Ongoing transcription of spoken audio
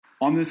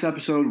On this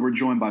episode, we're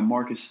joined by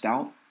Marcus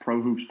Stout,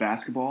 Pro Hoops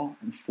Basketball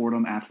and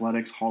Fordham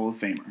Athletics Hall of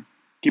Famer.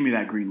 Give me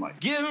that green light.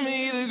 Give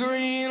me the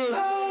green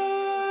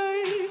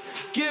light.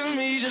 Give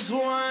me just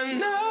one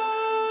night.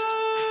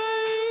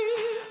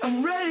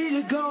 I'm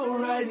ready to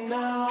go right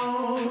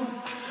now.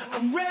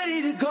 I'm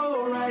ready to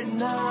go right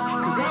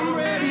now. 'Cause I'm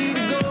ready to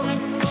go.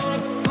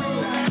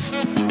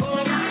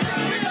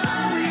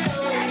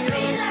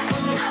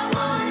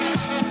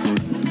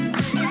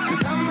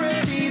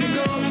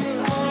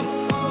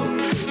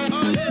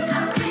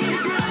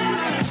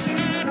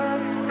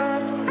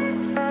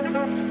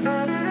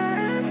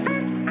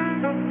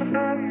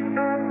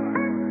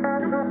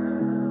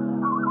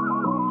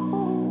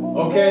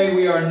 Okay,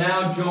 we are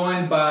now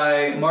joined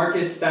by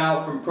Marcus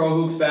Stout from Pro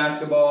Hoops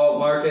Basketball.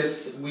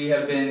 Marcus, we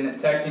have been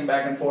texting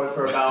back and forth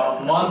for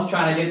about a month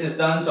trying to get this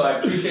done, so I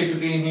appreciate you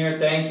being here.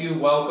 Thank you.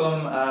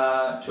 Welcome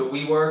to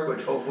WeWork,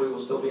 which hopefully will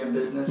still be in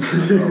business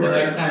the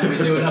next time we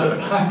do another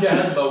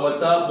podcast. But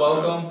what's up?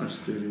 Welcome.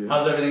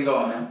 How's everything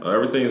going, man?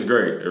 Everything's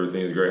great.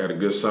 Everything's great. Had a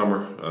good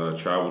summer.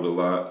 Traveled a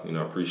lot.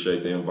 I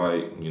appreciate the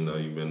invite. You've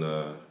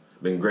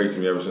been great to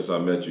me ever since I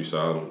met you, so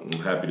I'm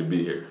happy to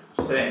be here.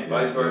 Same,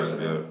 vice versa.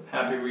 Yeah.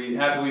 Happy we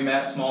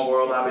met. Small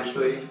world,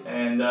 obviously.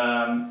 And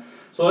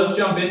so let's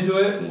jump into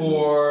it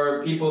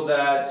for people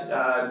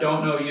that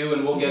don't know you,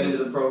 and we'll get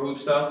into the pro hoop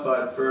stuff.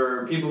 But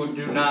for people who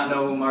do not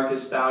know who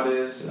Marcus Stout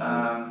is,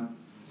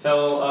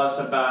 tell us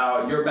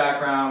about your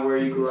background, where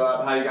you grew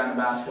up, how you got into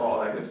basketball, all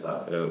that good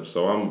stuff. Yeah,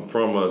 so I'm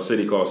from a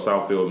city called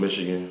Southfield,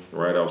 Michigan,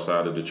 right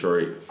outside of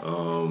Detroit.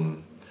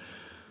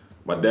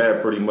 My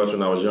dad pretty much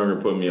when I was younger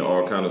put me in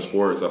all kind of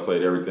sports. I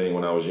played everything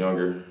when I was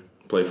younger.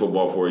 Played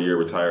football for a year,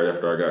 retired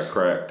after I got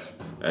cracked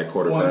at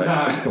quarterback.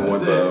 One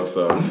time.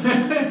 So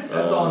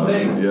that's all it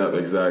takes. Yep,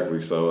 exactly.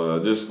 So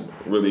just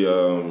really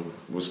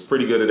was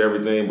pretty good at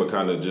everything, but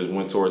kind of just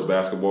went towards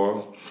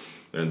basketball,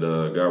 and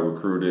got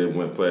recruited.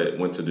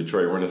 Went to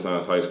Detroit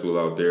Renaissance High School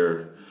out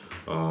there.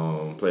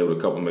 Played with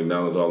a couple of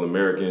McDonald's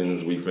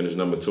All-Americans. We finished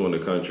number 2 in the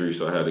country,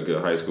 so I had a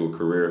good high school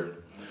career,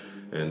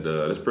 and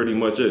that's pretty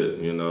much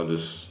it.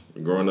 Just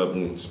growing up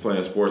and just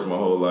playing sports my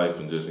whole life,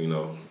 and just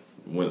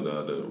went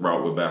the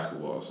route with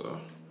basketball.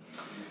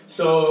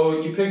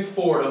 So you picked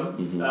Fordham.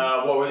 Mm-hmm.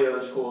 What were the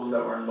other schools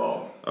that were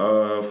involved?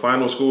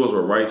 Final schools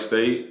were Wright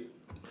State,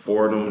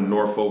 Fordham,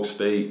 Norfolk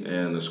State,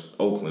 and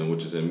Oakland,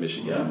 which is in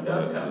Michigan.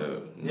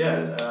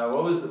 Yeah.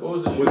 What was the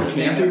Was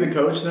Campy the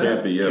coach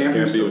then?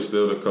 Campy was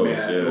still the coach.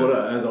 Man,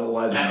 yeah. As a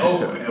legend.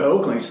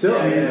 Oakland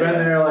still. He's been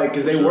there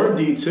because they were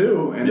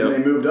D2 and then they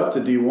moved up to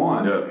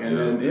D1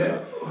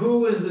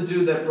 Who was the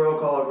dude that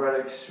broke all of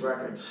Reddick's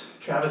records?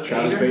 Travis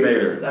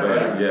Bader. Is that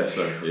right? Yes,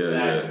 sir.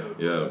 Yeah.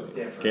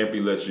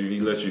 Campy let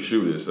you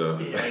shoot it. So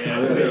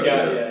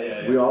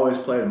Yeah. We always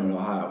played him in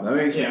Ohio. That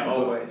makes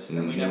always,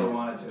 and we never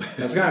wanted to.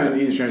 That's kind of an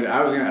easy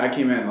transition. I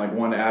came in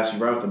wanted to ask you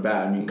right off the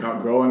bat. I mean,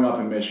 growing up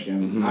in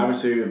Michigan,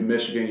 obviously you have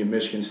Michigan, you have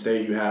Michigan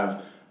State, you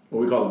have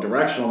what we call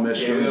directional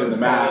Michigans in the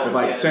MAC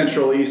with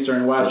Central,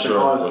 Eastern, Western,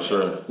 all this.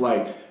 For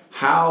sure.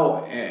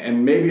 How,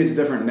 and maybe it's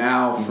different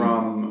now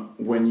from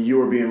when you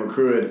were being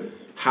recruited,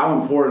 how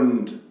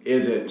important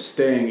is it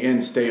staying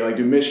in state?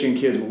 Do Michigan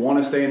kids want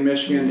to stay in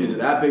Michigan? Is it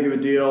that big of a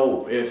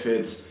deal?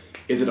 Is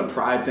it a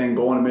pride thing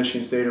going to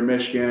Michigan State or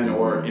Michigan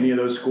or any of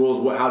those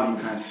schools? How do you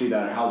kind of see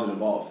that, or how's it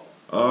evolved?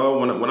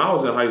 When I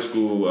was in high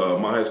school,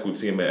 my high school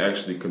team had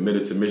actually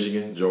committed to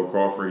Michigan. Joe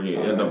Crawford, he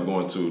ended up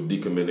going to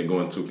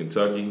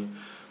Kentucky.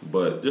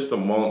 But just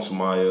amongst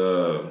my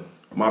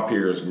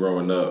peers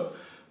growing up,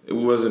 it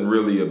wasn't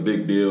really a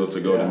big deal to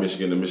go to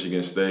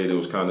Michigan State. It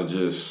was kind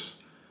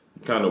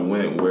of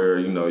went where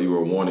you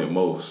were wanted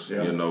most.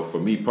 Yeah. For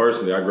me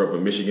personally, I grew up a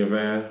Michigan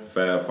fan,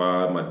 Fab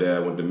Five. My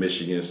dad went to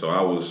Michigan, so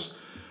I was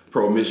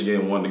pro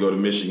Michigan, wanted to go to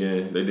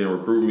Michigan. They didn't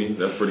recruit me.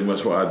 That's pretty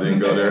much why I didn't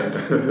go there.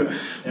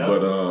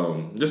 But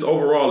just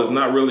overall, it's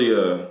not really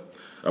a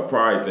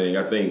pride thing.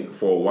 I think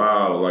for a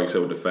while, like I said,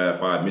 with the Fab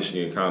Five,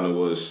 Michigan kind of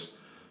was,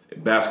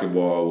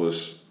 basketball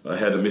was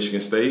ahead of Michigan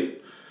State.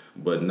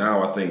 But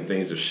now I think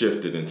things have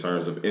shifted in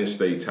terms of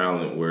in-state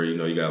talent where,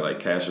 you got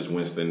Cassius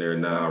Winston there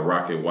now,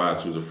 Rocket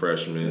Watts, who's a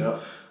freshman.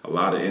 Yep. A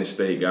lot of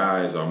in-state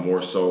guys are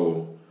more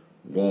so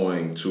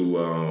going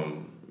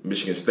to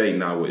Michigan State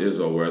now with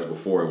Izzo, whereas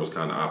before it was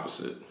kind of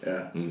opposite.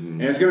 Yeah,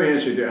 and it's gonna be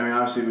interesting. I mean,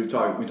 obviously we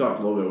talked a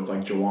little bit with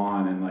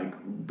Jawan and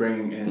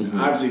bringing in.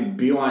 Obviously,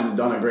 Beeline's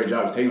done a great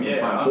job of taking them to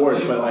the Final Fours,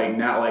 but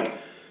now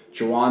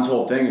Jawan's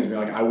whole thing is being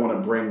I want to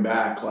bring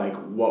back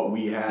what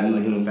we had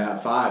in the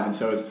Fab Five, and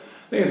so I think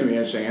it's gonna be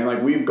interesting.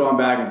 And we've gone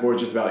back and forth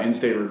just about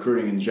in-state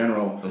recruiting in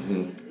general,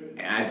 and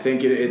I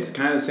think it's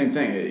kind of the same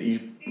thing.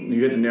 You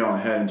hit the nail on the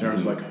head in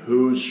terms of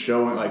who's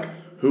showing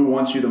who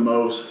wants you the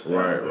most,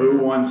 who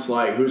wants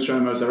who's showing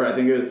the most effort. I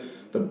think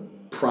the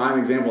prime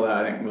example of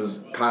that I think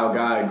was Kyle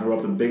Guy. Grew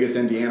up the biggest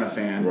Indiana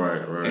fan,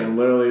 and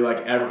literally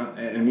everyone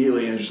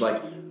immediately and just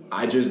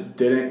I just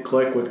didn't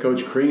click with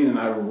Coach Crean, and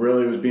I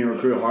really was being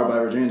recruited hard by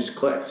Virginia, just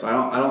clicked. So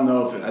I don't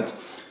know if that's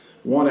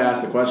one to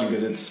ask the question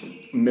because it's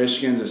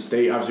Michigan's a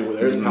state obviously where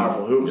there's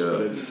powerful hoops,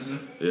 but it's I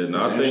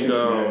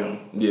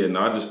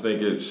just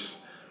think it's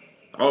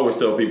I always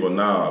tell people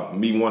now,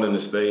 me wanting to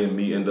stay and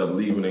me end up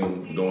leaving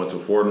and going to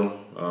Fordham,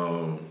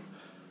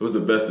 it was the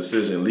best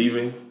decision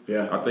leaving.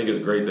 Yeah. I think it's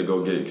great to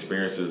go get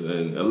experiences,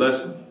 and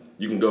unless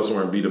you can go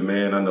somewhere and be the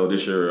man. I know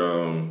this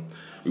year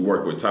we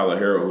worked with Tyler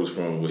Harrell, who's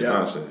from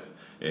Wisconsin,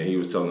 and he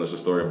was telling us a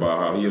story about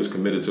how he was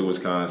committed to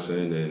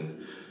Wisconsin, and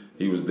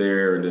he was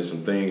there, and then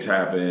some things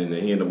happened,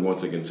 and he ended up going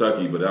to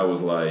Kentucky, but that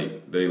was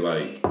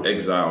they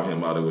exiled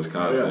him out of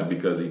Wisconsin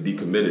because he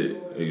decommitted.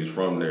 He was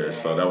from there,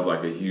 so that was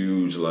a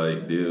huge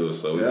deal.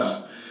 So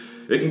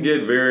it can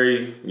get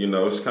very,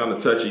 it's kind of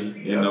touchy,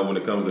 you know, when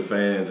it comes to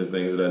fans and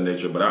things of that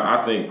nature. But I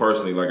think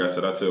personally, like I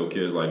said, I tell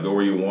kids, go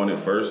where you want it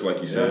first,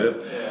 like you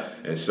said. Yeah.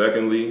 And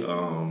secondly,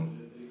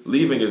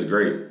 leaving is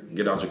great.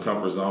 Get out your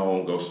comfort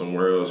zone, go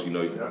somewhere else,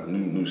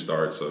 new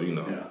start. So,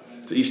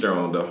 to each their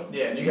own, though.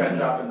 Yeah, and you got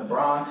dropped in the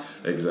Bronx.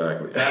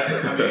 Exactly.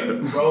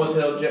 Rose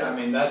Hill,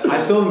 that's... I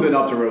still haven't been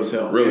up to Rose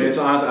Hill. Really? And it's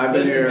honestly, I've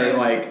been here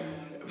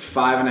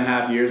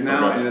 5.5 years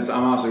now, and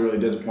I'm honestly really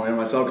disappointed in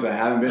myself because I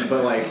haven't been,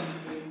 but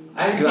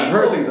because I've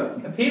heard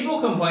things.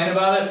 People complain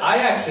about it. I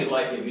actually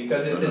like it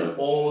because it's an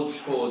old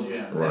school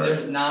gym. Right. And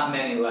there's not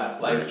many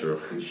left. Very true.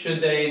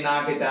 Should they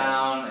knock it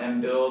down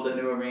and build a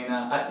new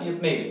arena?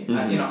 Maybe.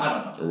 I don't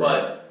know. Right.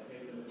 But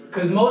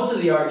because most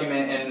of the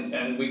argument,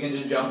 and we can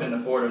just jump into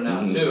Fordham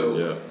now too.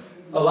 Yeah.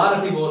 A lot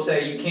of people will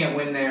say you can't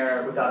win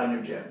there without a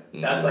new gym.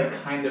 That's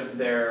kind of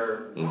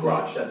their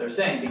crutch that they're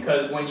saying,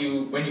 because when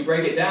you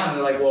break it down,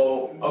 they're like,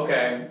 well,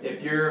 okay,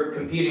 if you're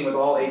competing with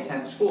all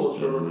A-10 schools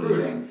for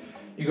recruiting,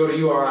 you go to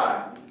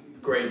URI,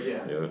 great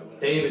gym. Yeah.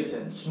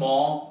 Davidson,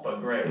 small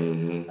but great.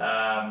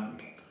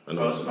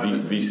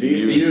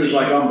 VCU is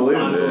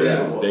unbelievable.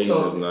 Yeah,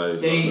 Dayton is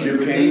nice.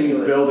 Duquesne's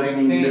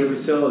building new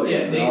facility.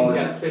 Yeah,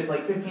 Dayton's fits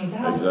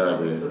 15,000.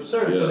 Exactly. It's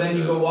absurd. Yeah, so then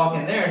you go walk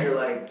in there and you're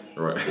like,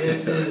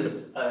 this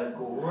is a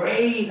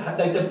great,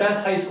 the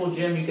best high school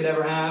gym you could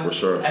ever have. For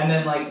sure. And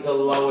then the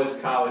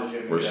lowest college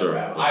gym you could ever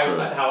have.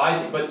 How I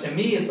see it. But to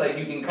me, it's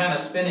you can kind of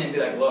spin it and be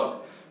like,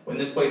 look, when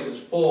this place is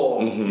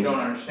full, you don't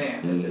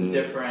understand. It's a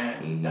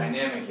different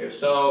dynamic here.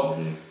 So,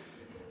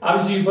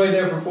 obviously, you played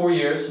there for 4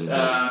 years,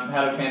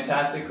 had a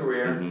fantastic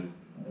career.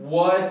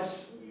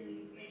 Let's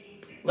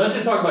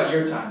just talk about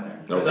your time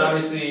there. Because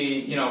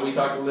obviously, we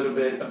talked a little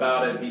bit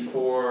about it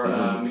before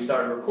we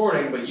started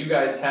recording, but you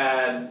guys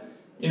had,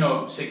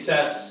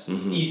 success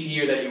each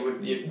year that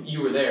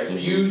you were there. So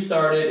you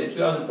started in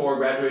 2004,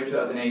 graduated in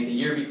 2008. The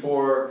year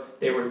before,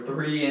 they were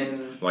 3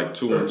 and...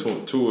 2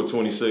 or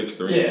 26,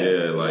 3.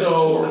 Yeah.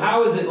 So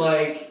how is it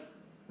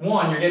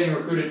one, you're getting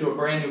recruited to a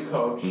brand new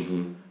coach.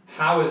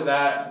 How is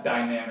that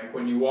dynamic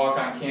when you walk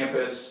on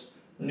campus,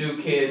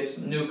 new kids,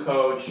 new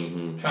coach,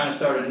 trying to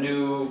start a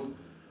new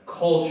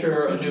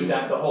culture,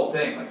 the whole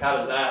thing? How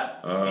does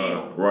that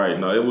feel? Right.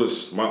 No, it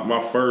was my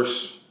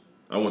first.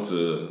 I went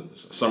to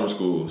summer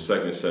school,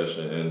 second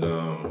session, and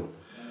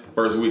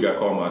first week I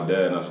called my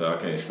dad and I said I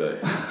can't stay.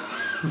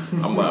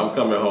 I'm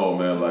coming home,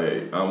 man.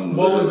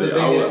 What was the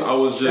biggest I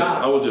was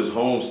just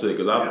homesick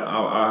because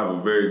I have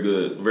a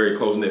very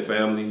close knit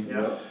family.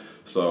 Yeah.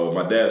 So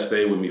my dad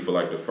stayed with me for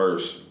the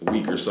first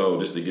week or so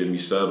just to get me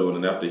settled,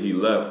 and after he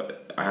left,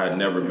 I had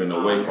never been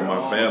away from my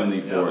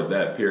family for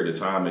that period of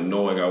time, and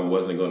knowing I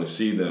wasn't going to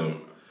see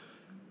them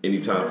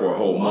anytime for a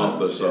whole month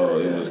or so,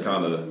 it was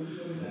kind of.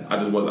 I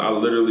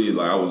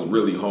was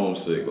really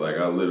homesick.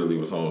 I literally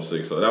was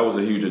homesick. So that was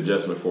a huge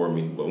adjustment for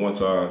me. But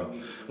once I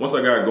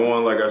got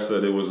going, like I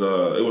said, it was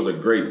a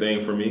great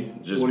thing for me.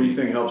 What do you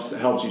think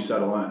helped you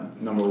settle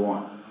in? Number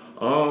one.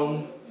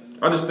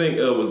 I just think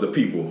it was the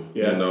people.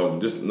 Yeah.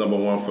 Just number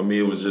one for me,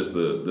 it was just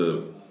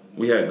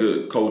we had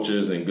good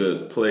coaches and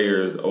good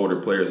players, older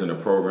players in the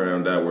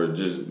program that were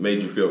just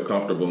made you feel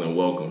comfortable and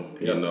welcome.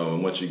 Yeah.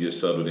 And once you get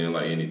settled in,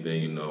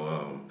 anything,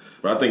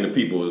 but I think the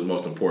people is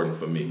most important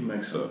for me.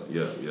 Makes sense.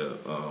 Yeah.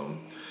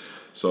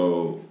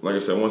 So, like I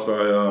said, once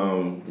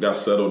I got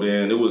settled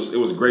in, it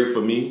was great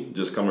for me,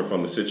 just coming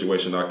from the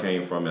situation I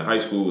came from in high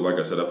school. Like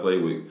I said, I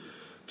played with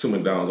 2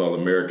 McDonald's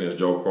All-Americans,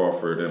 Joe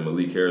Crawford and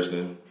Malik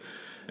Harrison.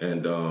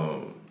 And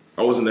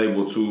I wasn't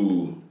able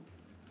to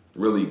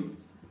really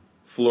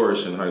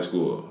flourish in high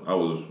school. I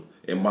was,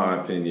 in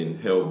my opinion,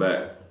 held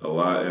back a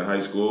lot in high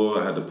school.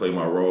 I had to play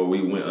my role.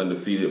 We went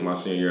undefeated my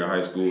senior year in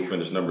high school,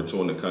 finished number 2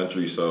 in the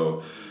country.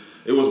 So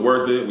it was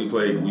worth it.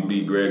 We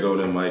beat Greg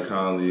Oden, Mike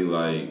Conley,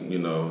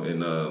 in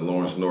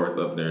Lawrence North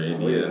up there in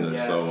Indiana.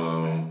 Yes.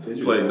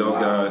 So played those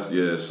guys.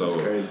 Yeah,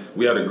 so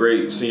we had a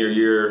great senior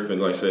year.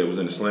 And like I said, it was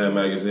in the Slam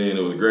magazine.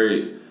 It was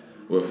great.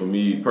 But for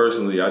me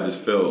personally, I just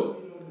felt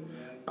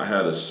I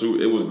had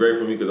it was great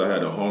for me because I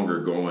had a hunger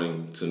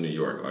going to New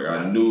York.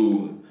 I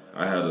knew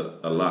I had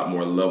a lot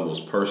more levels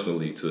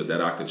personally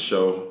that I could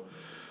show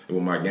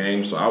with my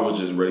game. So I was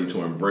just ready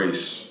to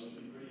embrace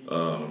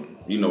a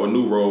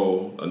new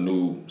role, a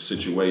new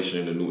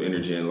situation, a new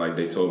energy, and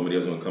they told me they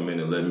was gonna come in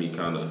and let me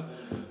kind of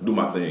do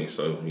my thing.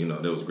 So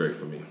that was great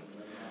for me.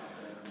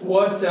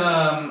 What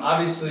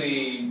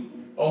obviously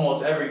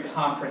almost every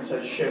conference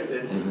has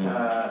shifted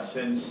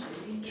since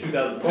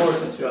 2004,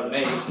 since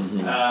 2008.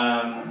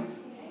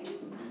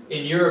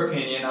 In your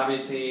opinion,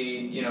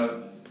 obviously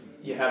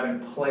you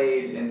haven't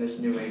played in this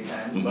new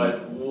A10,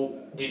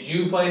 but did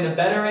you play in the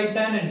better A10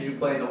 and did you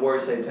play in the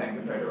worse A10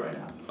 compared to right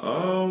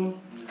now?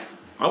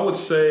 I would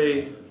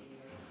say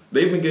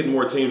they've been getting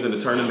more teams in the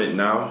tournament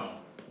now.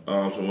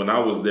 So when I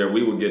was there,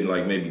 we were getting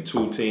like maybe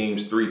 2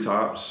 teams, 3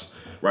 tops.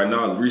 Right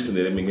now,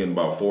 recently, they've been getting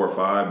about 4 or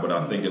 5, but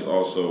I think it's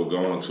also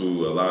gone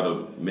to a lot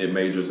of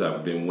mid-majors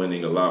have been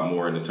winning a lot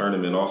more in the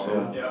tournament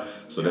also. Yeah.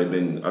 So they've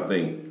been, I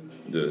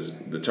think,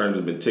 the terms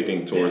have been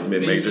ticking towards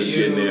mid-majors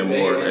getting in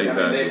more.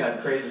 Exactly. They've had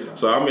crazy runs.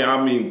 So,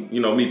 I mean,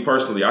 me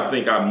personally, I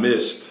think I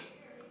missed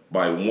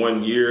by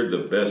 1 year the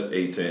best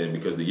A10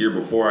 because the year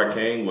before I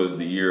came was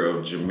the year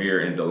of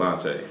Jameer and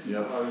Delonte.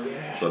 Yep. Oh,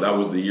 yes. So that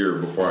was the year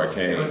before I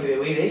came. You went to the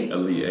Elite 8?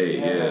 Elite 8,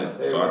 yeah.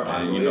 They So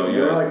were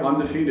They're like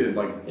undefeated,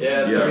 like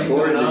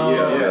majority of the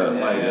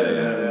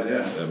year.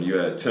 Yeah. You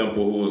had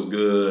Temple who was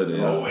good.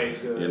 And, always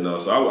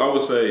good. So I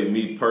would say,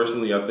 me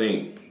personally, I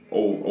think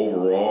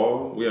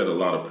overall we had a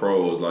lot of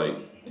pros.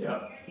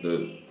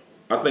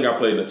 I think I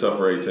played in a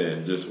tougher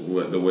A10, just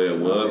the way it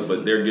was.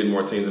 But they're getting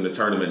more teams in the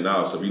tournament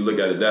now. So if you look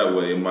at it that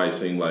way, it might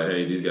seem like,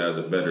 hey, these guys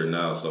are better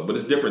now. So, but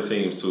it's different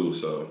teams too.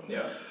 So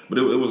but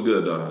it was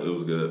good though. It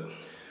was good.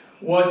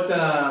 What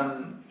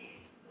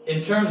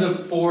in terms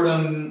of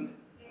Fordham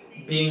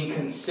being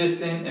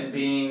consistent and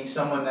being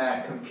someone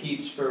that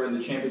competes for the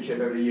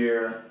championship every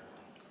year,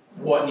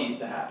 what needs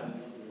to happen?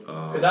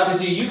 Because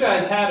obviously you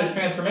guys had a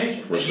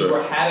transformation. For sure.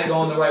 You had it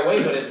going the right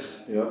way, but it's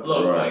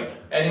Right. like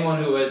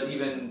anyone who has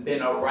even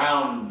been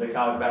around the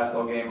college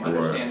basketball game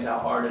understands how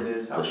hard it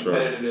is, how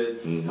competitive it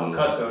is, how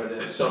cutthroat it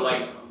is. So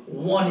like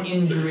one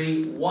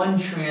injury, one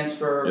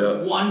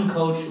transfer, one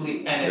coach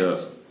and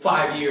it's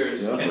 5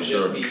 years can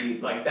just be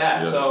like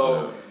that.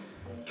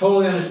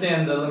 Totally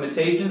understand the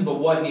limitations, but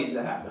what needs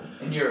to happen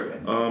in your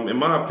opinion? In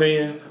my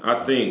opinion,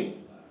 I think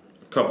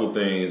a couple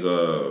things.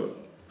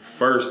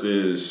 First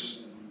is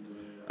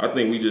I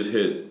think we just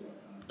hit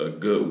a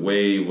good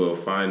wave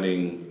of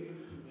finding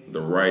the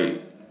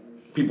right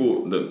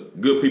people, the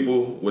good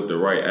people with the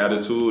right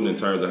attitude in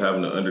terms of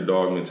having the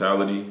underdog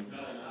mentality.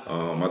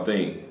 I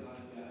think,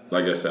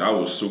 like I said, I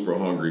was super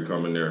hungry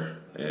coming there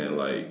and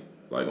like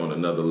on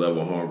another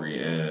level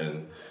hungry.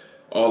 And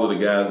all of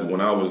the guys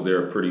when I was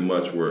there pretty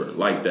much were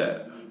like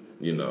that,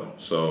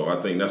 So I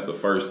think that's the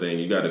first thing.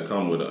 You got to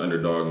come with an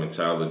underdog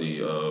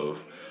mentality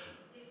of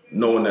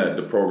knowing that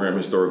the program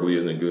historically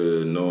isn't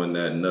good, knowing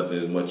that nothing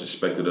is much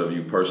expected of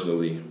you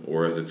personally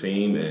or as a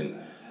team, and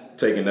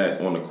taking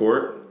that on the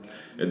court.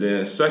 And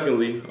then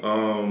secondly,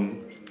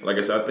 like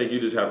I said, I think you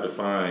just have to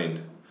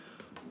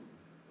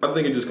I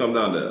think it just comes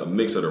down to a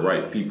mix of the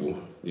right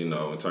people, in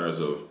terms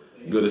of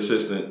good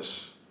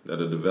assistants that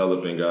are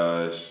developing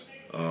guys,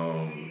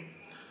 a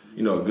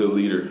good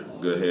leader,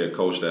 good head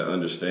coach that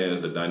understands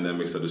the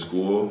dynamics of the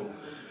school.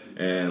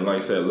 And like I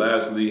said,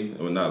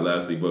 not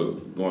lastly,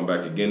 but going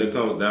back again, it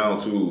comes down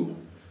to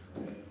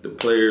the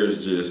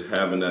players just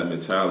having that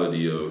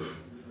mentality of,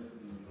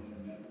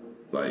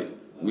 like,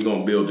 we're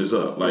going to build this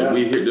up. Like,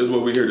 this is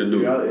what we're here to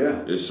do.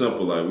 It's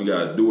simple. Like, we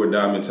got do or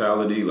die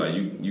mentality. Like,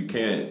 you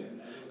can't.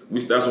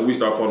 That's when we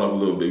start falling off a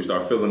little bit. We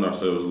start feeling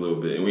ourselves a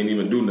little bit. And we didn't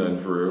even do nothing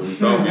for real. We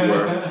thought we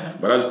were.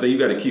 But I just think you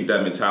got to keep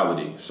that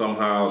mentality.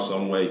 Somehow,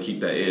 some way, keep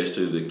that edge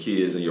to the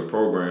kids in your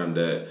program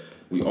that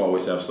we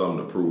always have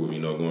something to prove,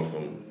 going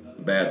from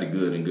bad to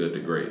good and good to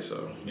great.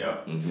 So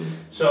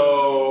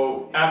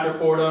So after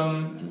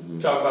Fordham,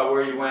 talk about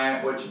where you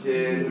went, what you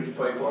did, who you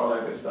played for, all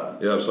that good stuff.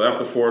 Yeah. So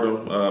after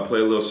Fordham, I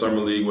played a little summer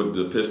league with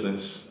the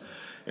Pistons,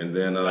 and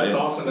then that's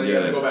awesome. Then you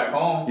had to go back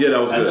home. Yeah,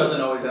 that was good. That doesn't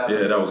always happen.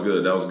 Yeah, that was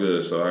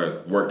good. So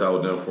I worked out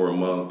with them for a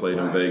month, played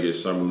in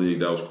Vegas summer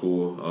league. That was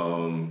cool.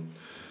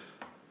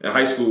 In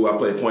high school, I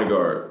played point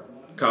guard.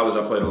 College,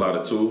 I played a lot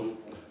of two.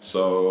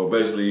 So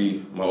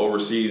basically, my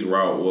overseas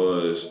route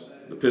was.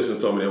 The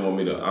Pistons told me they want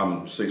me to.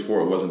 I'm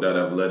 6'4", it wasn't that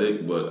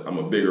athletic, but I'm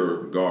a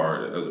bigger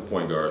guard as a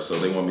point guard. So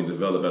they want me to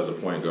develop as a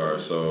point guard.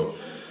 So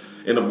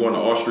ended up going to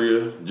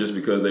Austria just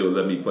because they would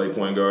let me play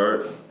point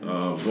guard. It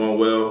was going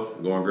well,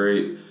 going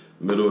great.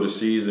 Middle of the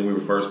season, we were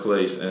first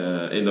place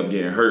and ended up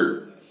getting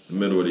hurt in the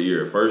middle of the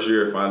year. First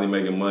year, finally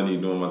making money,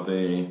 doing my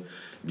thing.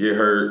 Get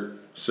hurt,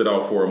 sit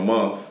out for a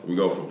month. We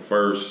go from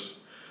first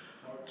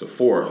to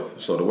fourth.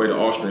 So the way the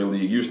Austrian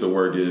league used to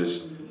work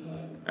is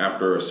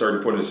after a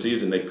certain point of the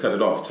season, they cut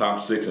it off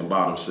top 6 and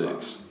bottom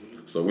 6.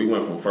 So we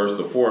went from first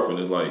to fourth, and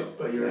it's like...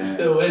 But you're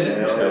still in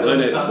it. Still in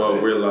it,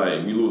 but we're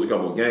like, we lose a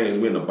couple of games,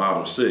 we're in the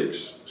bottom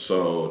 6.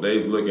 So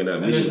they looking at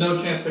me. And there's no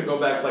chance to go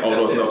back like that.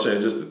 Oh, there's no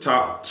chance. Just the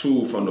top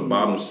 2 from the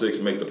bottom 6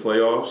 make the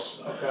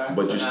playoffs. Okay.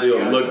 But so you still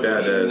looked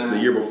at as the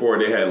year before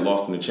they had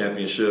lost in the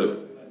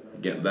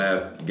championship.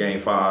 That game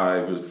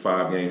 5 was the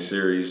 5-game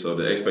series, so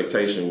the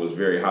expectation was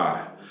very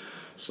high.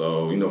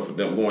 So, for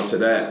them going to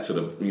that, to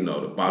the,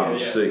 the bottom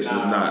 6 is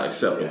not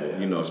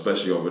acceptable,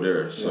 especially over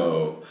there.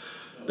 So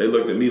they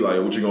looked at me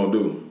like, what you gonna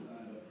do?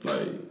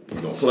 Like,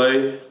 you gonna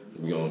play?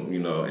 We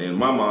gonna, in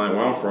my mind,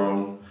 where I'm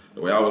from,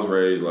 the way I was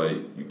raised, like,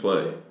 you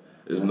play.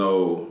 There's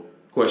no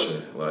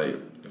question. Like,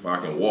 if I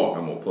can walk,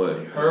 I'm gonna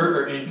play. Hurt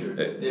or injured?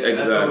 Yeah, exactly.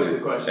 That's always the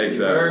question.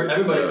 Exactly.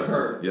 Everybody's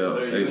hurt. Yeah,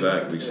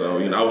 exactly. Injured? So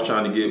I was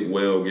trying to get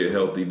well, get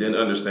healthy. Didn't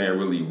understand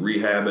really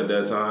rehab at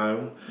that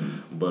time,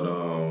 but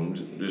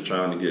just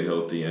trying to get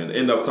healthy and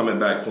end up coming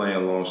back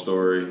playing. Long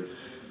story.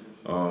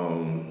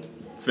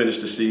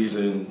 Finished the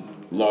season,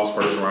 lost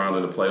first round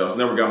in the playoffs.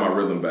 Never got my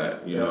rhythm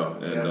back, you know,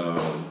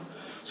 and.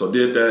 So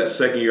did that.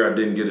 Second year I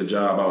didn't get a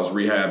job. I was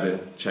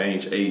rehabbing,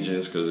 changed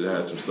agents because I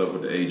had some stuff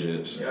with the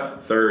agents. Yeah.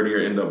 Third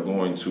year ended up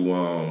going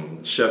to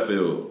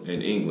Sheffield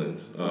in England.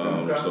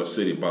 So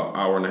city about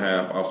hour and a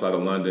half outside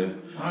of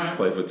London. Right.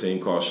 Played for a team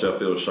called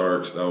Sheffield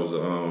Sharks. That was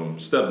a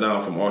step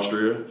down from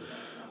Austria.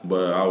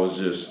 But I was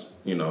just,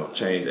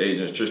 changed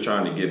agents, just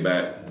trying to get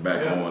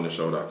back on and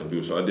show what I can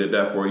do. So I did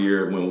that for a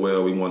year. It went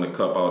well. We won the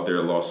cup out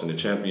there, lost in the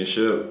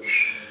championship.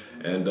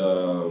 And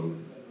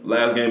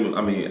last game,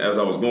 as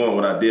I was going,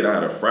 what I did, I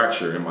had a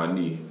fracture in my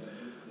knee,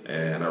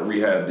 and I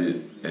rehabbed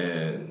it,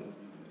 and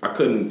I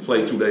couldn't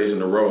play 2 days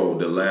in a row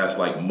the last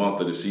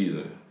month of the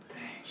season.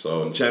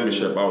 So in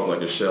championship, I was like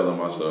a shell of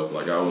myself.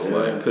 I was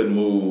couldn't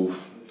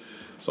move.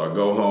 So I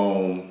go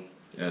home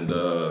and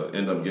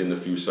end up getting a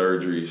few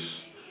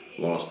surgeries.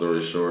 Long story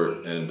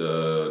short, and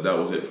that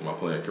was it for my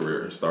playing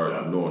career.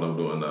 Started doing what I'm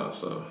doing now.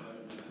 So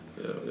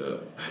yeah.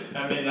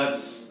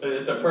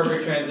 It's a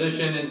perfect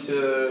transition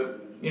into.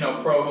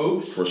 Pro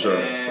hoops. For sure,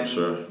 and, for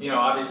sure.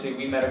 Obviously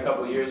we met a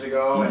couple years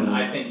ago, and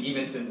I think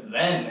even since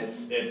then,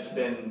 it's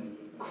been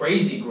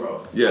crazy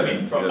growth.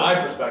 Yeah. From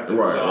my perspective.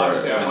 Right, so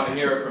obviously I want to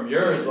hear it from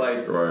yours.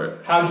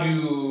 How'd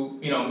you,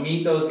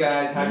 meet those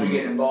guys? How'd you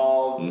get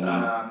involved? And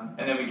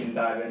then we can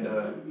dive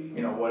into,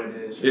 what it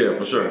is. Yeah,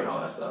 for sure. And all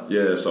that stuff.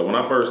 Yeah. So when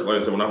I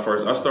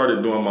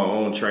started doing my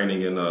own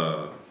training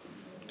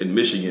in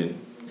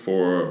Michigan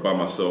by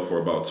myself for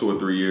about 2 or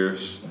 3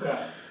 years.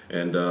 Okay.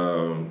 And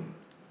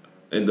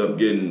ended up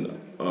getting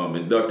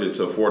inducted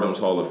to Fordham's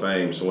Hall of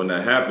Fame. So when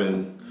that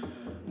happened,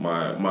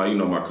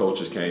 my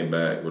coaches came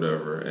back,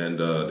 whatever. And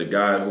the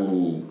guy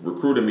who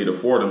recruited me to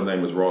Fordham, his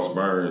name is Ross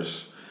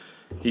Burns.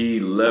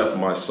 He left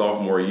my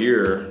sophomore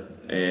year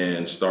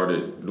and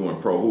started doing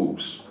pro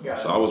hoops.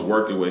 So I was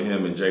working with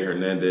him and Jay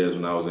Hernandez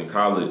when I was in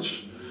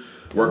college.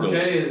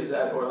 Jay is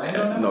at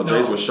Orlando now? No,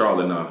 Jay's with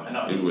Charlotte now. I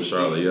know. He's with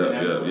Charlotte.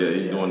 Yeah.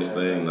 He's doing his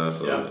thing now.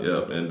 So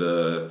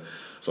and.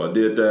 So I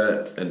did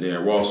that, and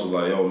then Ross was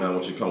like, "Yo, man,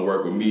 why don't you come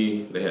work with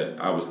me?" They had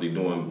obviously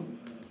doing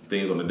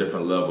things on a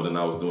different level than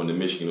I was doing. The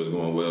Michigan was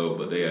going well,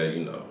 but they had,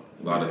 a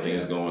lot of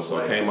things going. So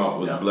I came out,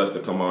 was blessed to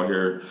come out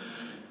here,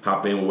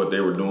 hop in with what they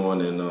were doing,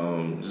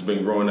 and just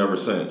been growing ever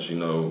since.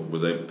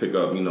 Was able to pick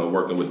up,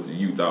 working with the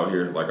youth out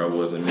here like I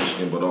was in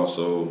Michigan, but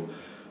also,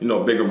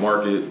 bigger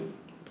market,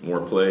 more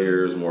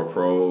players, more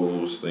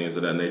pros, things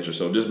of that nature.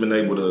 So just been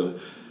able to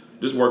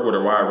just work with a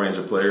wide range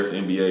of players,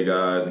 NBA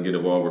guys, and get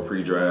involved with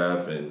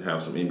pre-draft and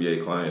have some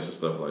NBA clients and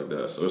stuff like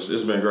that. So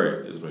it's been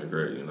great. It's been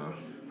great,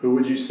 Who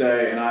would you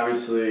say, and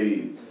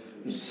obviously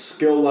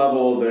skill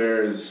level,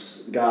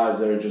 there's guys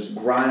that are just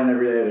grinding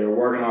every day, they're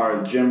working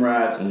hard, gym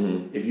rats.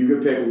 If you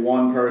could pick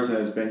one person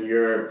that's been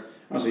your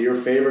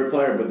favorite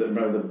player, but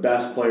the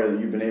best player that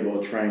you've been able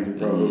to train through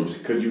pro hoops,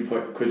 could you?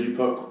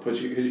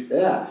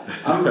 Yeah.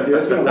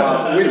 It's been a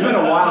while. It's been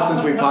a while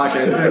since we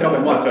podcasted. It's been a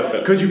couple months.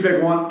 Could you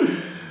pick one?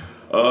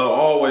 I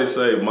always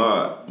say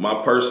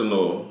my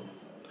personal.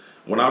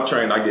 When I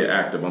train, I get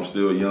active. I'm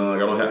still young.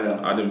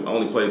 I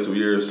only played 2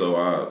 years, so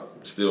I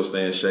still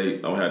stay in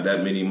shape. I don't have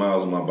that many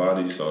miles in my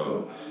body,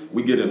 so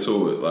we get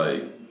into it.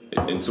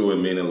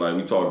 Meaning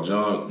we talk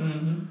junk.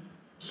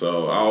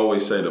 So I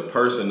always say the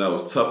person that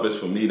was toughest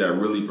for me that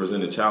really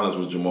presented challenge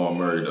was Jamal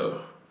Murray,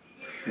 though.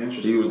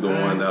 He was the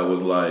one that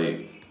was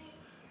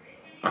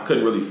I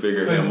couldn't really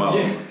figure him out.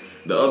 Yeah.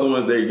 The other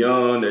ones, they're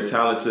young, they're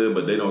talented,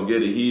 but they don't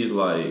get it. He's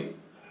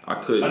I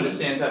couldn't.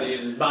 Understands how to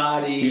use his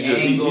body. He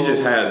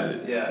just has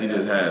it. He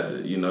just has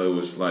it.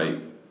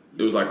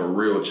 It was like a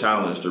real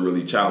challenge to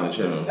really challenge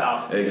him.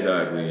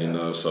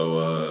 Exactly.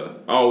 So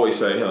I always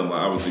say him.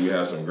 Obviously we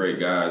have some great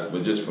guys,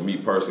 but just for me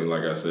personally,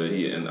 like I said,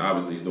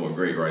 obviously he's doing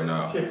great right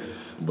now. Yeah.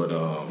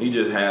 But he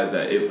just has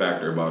that it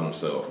factor about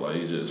himself.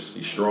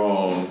 He's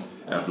strong,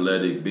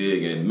 athletic,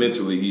 big, and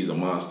mentally he's a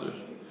monster.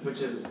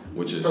 Which is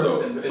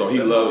so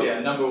he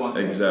loved number one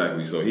thing.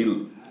 Exactly. So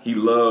he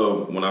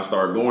loved when I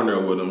started going there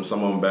with him.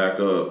 Some of them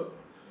back up,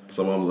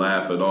 some of them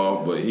laugh it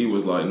off, but he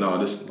was like, "No,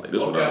 this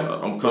what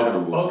I'm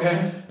comfortable." Yeah.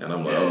 Okay. And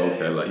I'm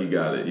okay, he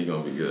got it. He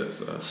gonna be good.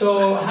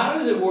 So how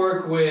does it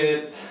work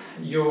with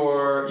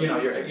your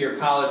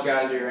college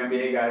guys or your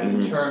NBA guys in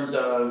terms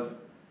of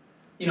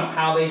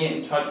how they get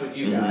in touch with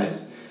you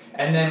guys,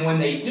 and then when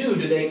they do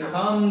they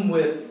come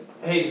with,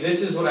 hey,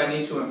 this is what I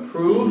need to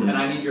improve, and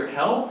I need your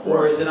help,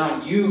 or is it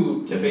on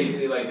you to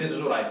basically this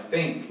is what I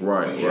think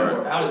you should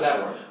work? How does that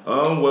work?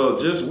 Well,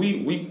 just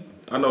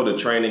I know the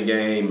training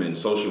game and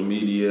social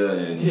media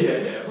and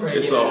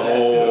it's a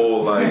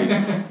whole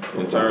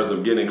in terms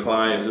of getting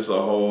clients, it's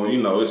a whole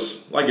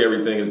it's like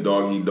everything is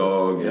dog eat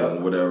dog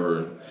and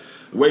whatever.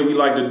 The way we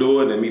like to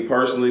do it, and me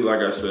personally,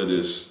 like I said,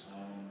 is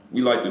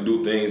we like to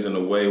do things in a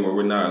way where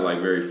we're not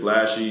very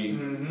flashy.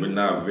 We're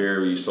not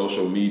very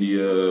social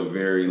media,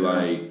 very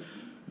like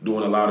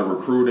doing a lot of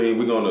recruiting.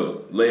 We're gonna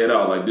lay it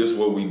out like this is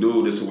what we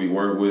do, this is what we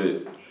work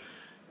with.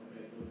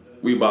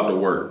 We about to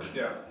work.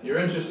 Yeah. You're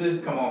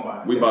interested? Come on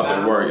by. We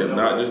about to work. If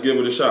not, just give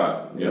it a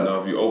shot. You know,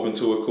 if you're open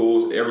to it,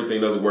 cool. Everything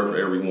doesn't work for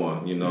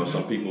everyone. You know,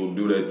 some people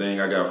do their thing.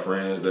 I got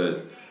friends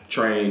that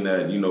train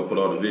that, you know, put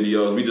all the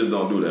videos. We just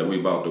don't do that. We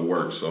about to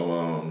work.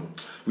 So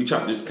we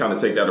try to just kind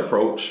of take that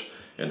approach.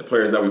 And the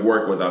players that we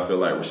work with, I feel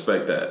like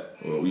respect that.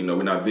 Well, you know,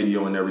 we're not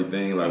videoing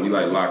everything. Like we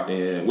like locked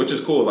in, which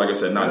is cool. Like I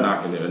said, not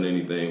knocking it or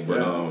anything, but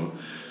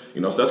you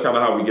know, so that's kind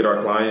of how we get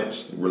our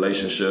clients,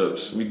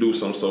 relationships. We do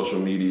some social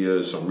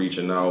media, some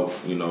reaching out,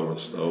 you know,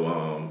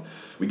 so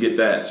we get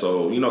that.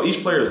 So, you know,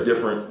 each player is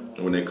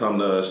different when they come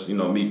to us. You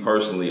know, me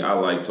personally, I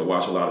like to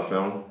watch a lot of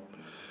film.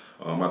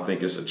 I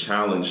think it's a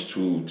challenge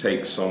to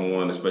take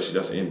someone, especially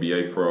that's an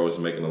NBA pro, is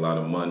making a lot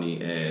of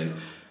money, and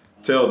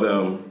tell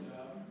them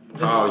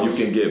how you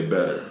can get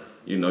better.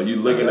 You know, you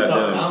looking at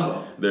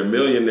them, they're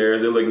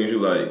millionaires, they're looking at you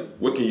like,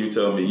 what can you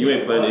tell me? You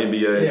ain't playing the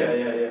NBA.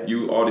 Yeah.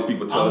 You, all these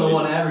people telling me. I'm the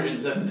one averaging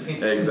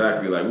 17.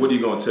 Exactly. Like, what are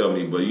you going to tell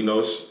me? But, you know,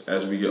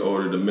 as we get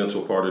older, the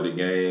mental part of the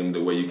game,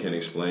 the way you can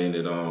explain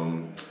it.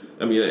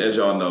 I mean, as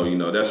y'all know, you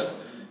know, that's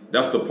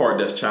the part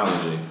that's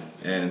challenging.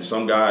 And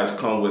some guys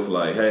come with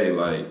like, hey,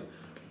 like,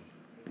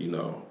 you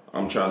know,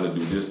 I'm trying to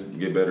do this,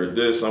 get better at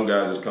this. Some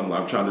guys just come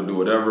like, I'm trying to do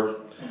whatever.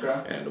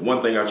 Okay. And the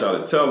one thing I try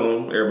to tell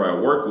them, everybody I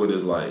work with,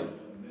 is like,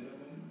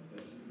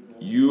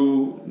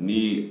 you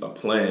need a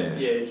plan.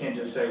 Yeah, you can't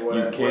just say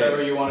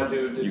whatever you want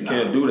to do. You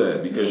can't do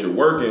that because you're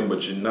working,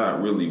 but you're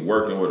not really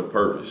working with a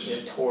purpose.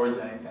 Yeah, towards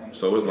anything.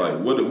 So it's like,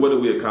 what did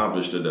we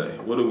accomplish today?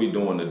 What are we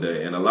doing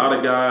today? And a lot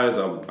of guys,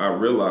 I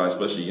realize,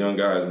 especially young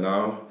guys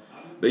now,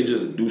 they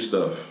just do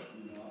stuff.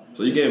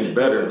 So you're getting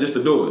better just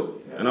to do it.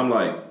 Yeah. And I'm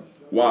like,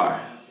 why?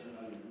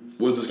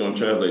 What's this going to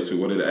translate to?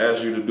 What did it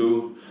ask you to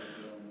do?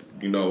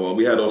 You know,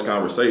 we had those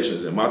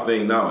conversations. And my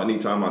thing now,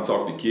 anytime I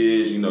talk to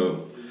kids, you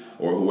know,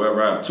 or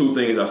whoever, I have two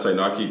things I say,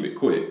 no, I keep it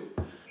quick.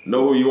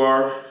 Know who you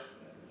are,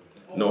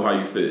 know how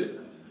you fit.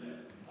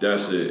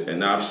 That's it.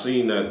 And I've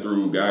seen that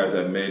through guys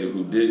that made it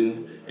who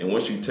didn't. And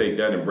once you take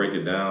that and break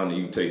it down, and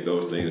you take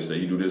those things and say,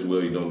 you do this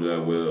well, you don't do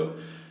that well,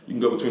 you can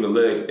go between the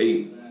legs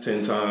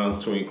 8-10 times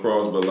between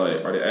cross, but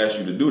like, are they ask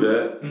you to do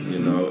that? You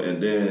know,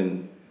 and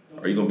then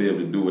are you going to be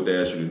able to do what they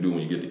ask you to do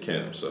when you get to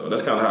camp? So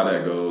that's kind of how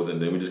that goes.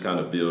 And then we just kind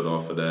of build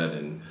off of that.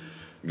 And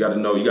you got to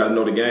know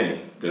the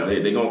game, because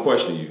they're going to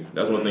question you.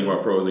 That's one thing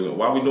about pros. They go,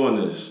 why are we doing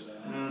this?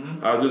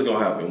 How's this going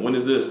to happen? When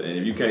is this? And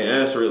if you can't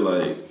answer it,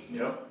 like,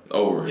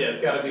 over. Yeah, it's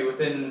got to be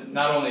within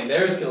not only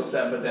their skill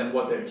set, but then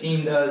what their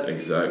team does.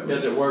 Exactly.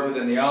 Does it work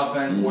within the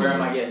offense? Where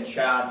am I getting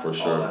shots? For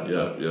sure. All that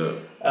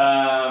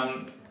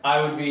stuff.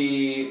 I would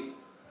be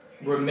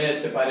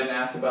remiss if I didn't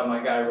ask about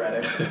my guy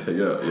Reddick.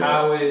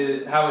 How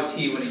is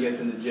he when he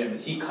gets in the gym?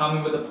 Is he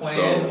coming with a plan?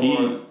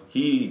 So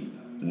he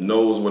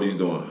knows what he's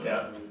doing.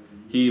 Yeah.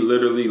 He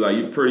literally, like,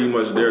 you pretty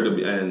much there to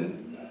be,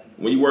 and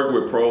when you work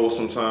with pros,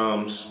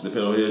 sometimes,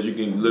 depending on his, you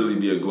can literally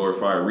be a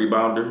glorified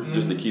rebounder,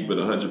 just to keep it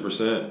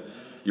 100%.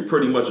 You're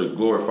pretty much a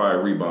glorified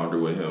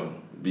rebounder with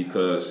him,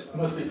 because it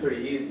must be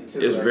pretty easy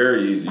too. It's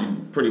very easy.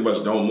 You pretty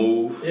much don't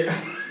move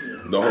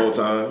the whole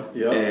time,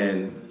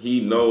 and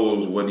he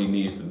knows what he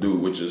needs to do,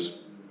 which is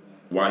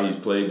why he's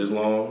played this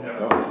long.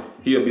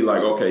 He'll be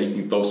like, okay, you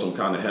can throw some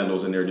kind of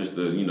handles in there just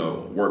to, you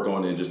know, work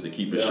on it, just to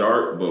keep it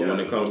sharp. But when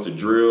it comes to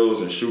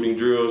drills and shooting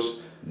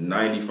drills,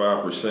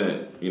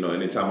 95%, you know,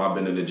 anytime I've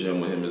been in the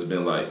gym with him, it's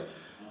been like,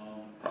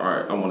 all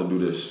right, I want to do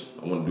this.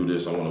 I want to do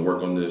this. I want to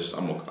work on this.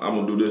 I'm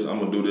gonna do this. I'm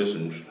going to do this.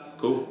 And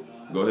cool.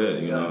 Go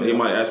ahead. You know, he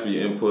might ask for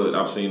your input.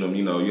 I've seen him,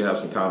 you know, you have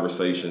some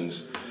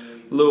conversations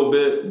a little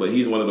bit, but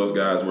he's one of those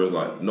guys where it's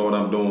like, know what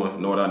I'm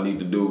doing, know what I need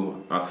to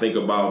do. I think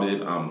about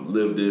it.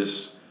 Live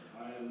this.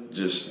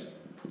 Just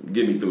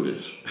get me through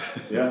this.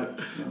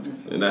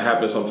 And that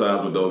happens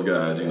sometimes with those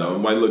guys. You know, it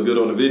might look good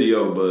on the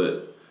video,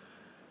 but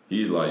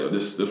he's like, yo,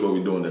 this is what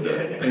we're doing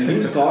today. And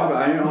he's talked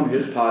about, I know on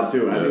his pod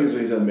too, and I think it's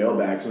when he's in the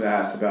mailbags when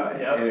asked about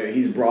it. And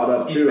he's brought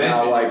up too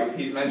how like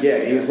he's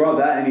brought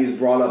that, and he's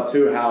brought up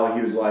too how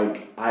he was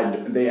like,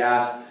 they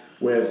asked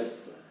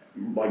with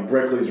like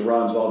Brickley's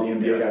runs with all the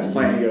NBA guys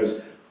playing, he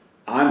goes,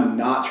 I'm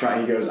not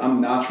trying to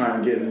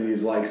get into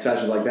these like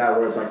sessions like that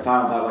where it's like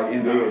 5-on-5 like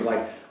NBA is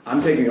like, I'm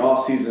taking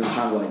off season and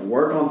trying to like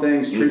work on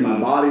things, treat my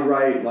body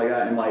right, like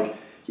that, and like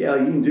you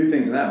can do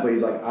things in that, but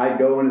he's like, I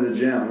go into the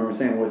gym, I remember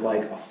saying, with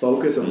like a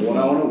focus of what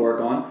I want to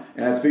work on,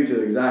 and that speaks to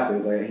it exactly.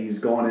 It's like he's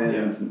going in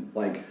and it's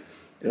like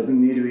it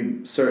doesn't need to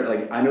be certain.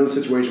 Like I know the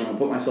situation when I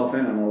put myself in,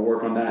 I'm going to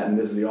work on that, and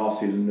this is the off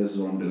season, this is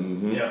what I'm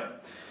doing.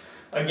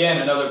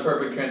 Again, another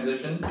perfect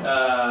transition.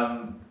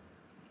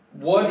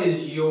 What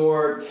is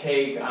your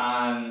take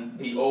on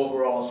the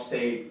overall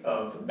state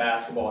of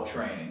basketball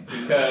training?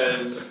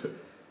 Because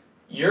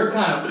you're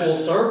kind of full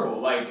circle,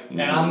 like,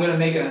 and I'm going to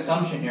make an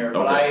assumption here,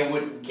 but I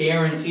would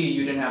guarantee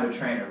you didn't have a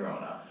trainer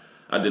growing up.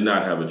 I did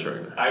not have a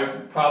trainer.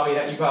 You probably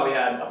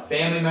had a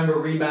family member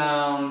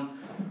rebound.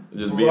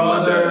 just being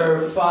my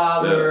dad.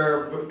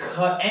 Father,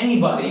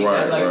 anybody.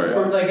 Right, like, right.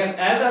 For, like,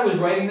 as I was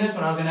writing this,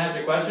 when I was going to ask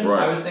you a question,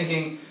 I was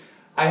thinking,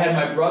 I had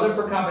my brother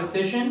for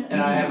competition,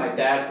 and I had my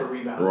dad for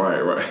rebound.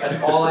 Right.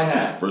 That's all I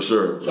had. For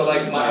sure. So,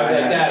 like,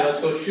 Dad,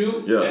 let's go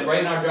shoot, Yeah. and right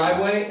in our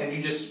driveway, and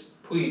you just,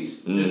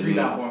 please, just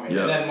rebound for me.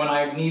 Yeah. And then when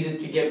I needed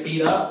to get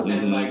beat up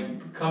and,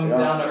 like, come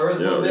down to earth a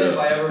little bit, if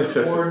I ever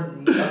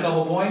scored a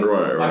couple points,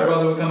 my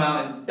brother would come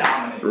out and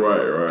dominate.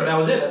 Right. And that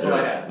was it. That's what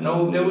I had.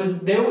 No,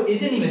 it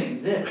didn't even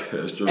exist.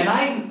 That's true. And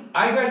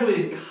I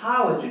graduated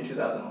college in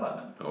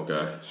 2011.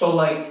 Okay. So,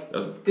 like,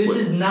 this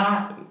is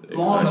not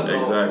long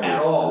ago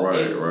at all.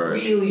 It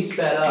really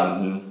sped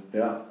up.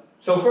 Yeah.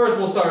 So first,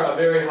 we'll start a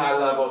very high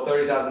level,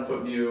 30,000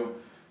 foot view.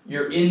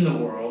 You're in the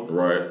world.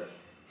 Right.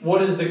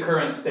 What is the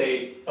current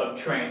state of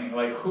training?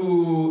 Like,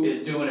 who is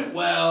doing it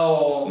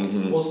well?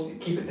 We'll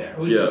keep it there.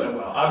 Who's doing it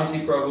well?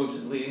 Obviously, Pro Hoops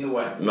is leading the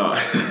way.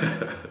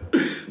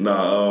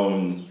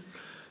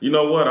 You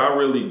know what? I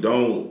really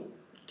don't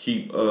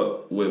keep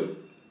up with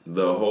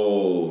the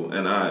whole,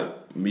 and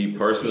me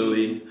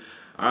personally,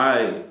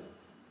 I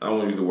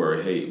won't use the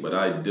word hate, but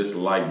I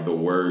dislike the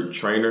word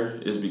trainer.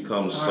 It's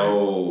become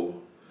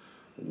so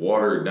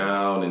watered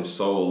down and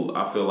so,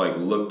 I feel like,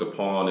 looked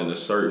upon in a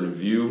certain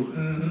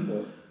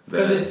view.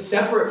 Because it's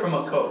separate from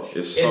a coach.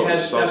 It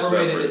has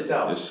separated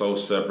itself. It's so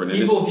separate.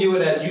 People view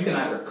it as you can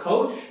either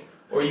coach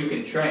or you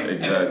can train.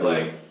 Exactly. And it's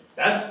like,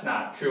 that's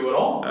not true at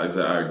all. I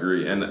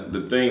agree. And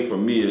the thing for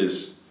me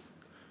is,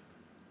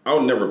 I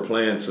would never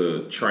plan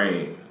to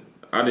train.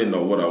 I didn't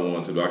know what I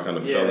wanted to do. I kind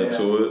of fell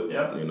into it.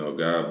 Yep. You know,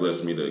 God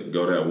blessed me to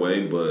go that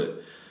way.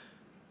 But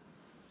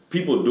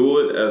people do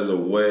it as a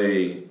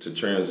way to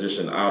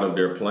transition out of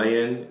their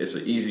playing. It's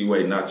an easy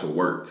way not to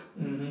work.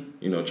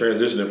 You know,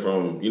 transitioning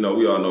from, you know,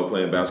 we all know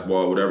playing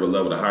basketball, whatever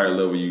level, the higher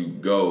level you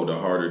go, the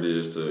harder it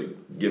is to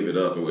give it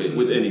up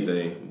with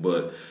anything.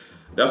 But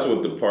that's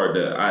what the part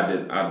that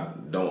I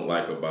don't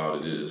like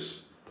about it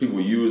is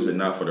people use it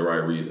not for the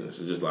right reasons.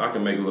 It's just like, I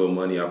can make a little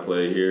money, I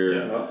play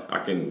here, I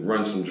can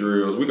run some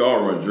drills. We can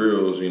all run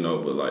drills, you know,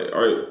 but like,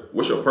 all right,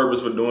 what's your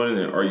purpose for doing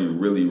it? And are you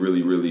really,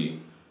 really, really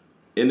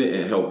in it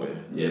and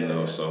helping? You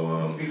know,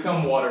 so it's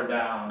become watered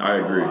down. I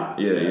agree.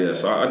 Yeah.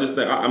 So I just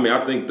think,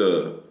 I think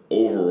the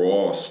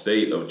overall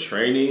state of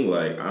training,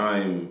 like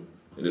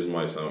this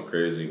might sound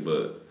crazy,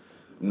 but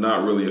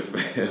not really a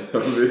fan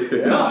of it.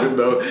 You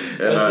know?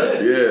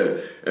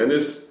 And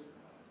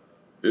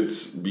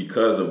it's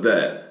because of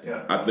that.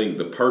 Yeah. I think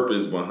the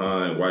purpose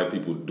behind why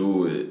people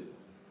do it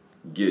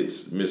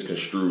gets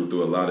misconstrued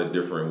through a lot of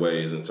different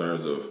ways in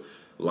terms of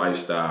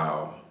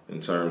lifestyle,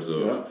 in terms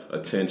of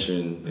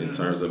attention, in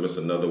terms of it's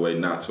another way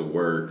not to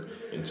work,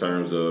 in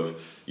terms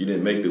of you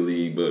didn't make the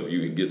league, but if you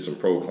could get some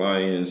pro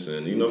clients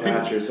and, you know,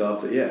 attach yourself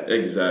to,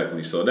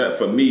 Exactly. So that,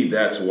 for me,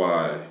 that's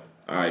why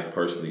I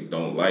personally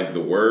don't like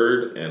the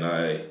word,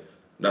 and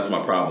that's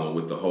my problem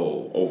with the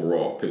whole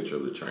overall picture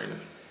of the training.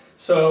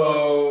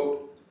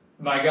 So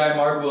my guy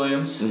Mark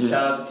Williams,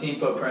 shout out to Team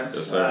Footprints.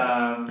 Yes,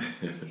 sir.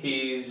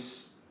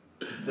 He's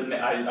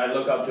I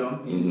look up to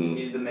him.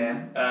 He's the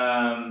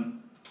man.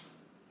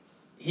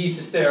 He's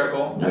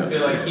hysterical. I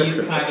feel like he's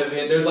kind of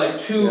in. There's like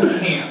two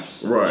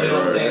camps. Right. You know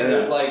what I'm saying? Yeah.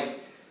 There's like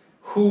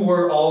who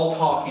we're all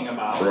talking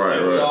about. Right.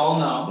 We all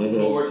know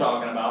who we're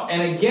talking about.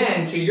 And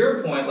again, to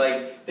your point,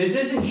 like, this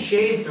isn't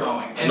shade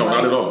throwing. And No, like,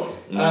 not at all.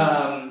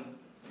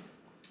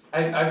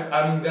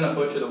 I'm gonna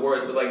butcher the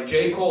words, but like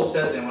J. Cole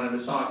says in one of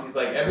his songs, he's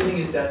like, everything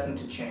is destined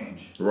to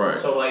change. Right.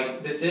 So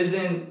like, this is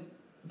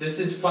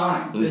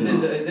fine. This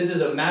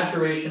is a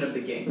maturation of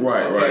the game.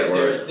 Right.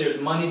 There's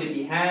money to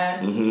be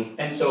had,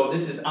 and so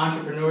this is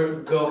entrepreneur.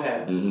 Go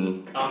ahead.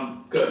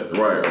 I'm good.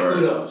 Right.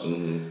 Kudos.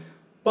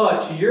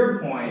 But to your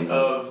point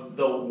of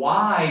the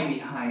why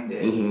behind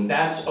it,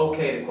 that's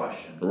okay to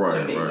question. Right.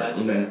 To me, that's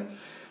fair.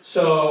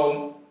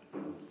 So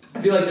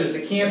I feel like there's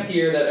the camp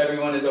here that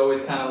everyone is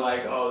always kind of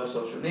like, oh, the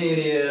social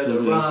media,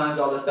 the runs,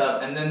 all this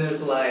stuff, and then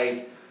there's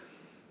like,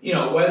 you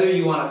know, whether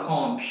you want to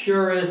call them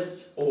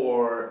purists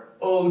or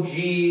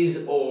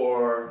OGs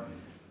or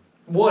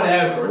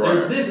whatever. Right.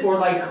 There's this, or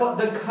like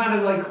the kind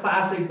of like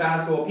classic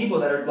basketball people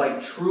that are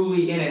like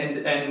truly in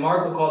it, and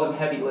Mark will call them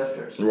heavy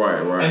lifters.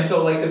 Right. And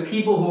so like the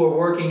people who are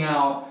working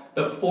out,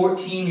 the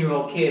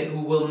 14-year-old kid who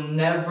will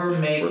never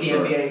make the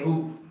NBA,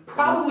 who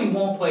probably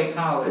won't play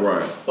college,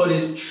 but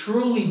is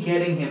truly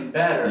getting him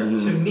better.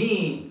 To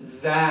me,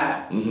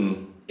 that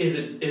is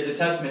a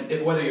testament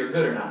if whether you're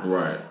good or not.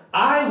 Right.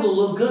 I will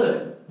look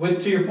good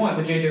to your point,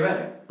 with JJ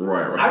Redick.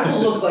 Right. I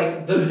will look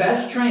like the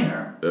best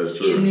trainer That's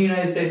true. in the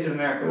United States of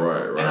America.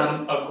 Right. And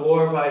I'm a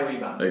glorified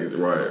rebounder.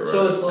 Right.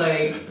 So it's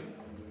like,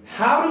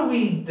 how do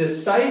we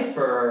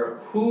decipher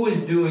who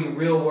is doing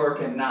real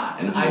work and not?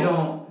 And I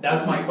don't,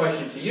 that's my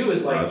question to you,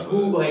 is like,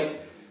 who,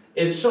 like,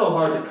 it's so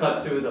hard to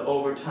cut through the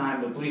overtime,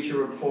 the Bleacher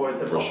Report,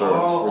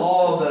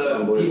 all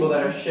the people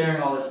that are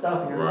sharing all this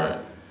stuff. And you're like,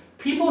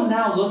 people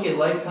now look at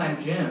Lifetime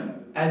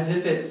Gym as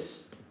if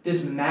it's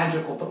this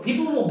magical. But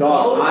people will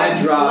Dog, go.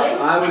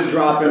 I was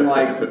dropping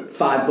like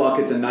 5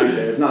 buckets a night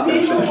there. It's not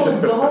that People simple.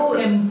 will go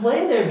and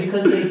play there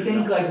because they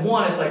think like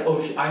one, it's like,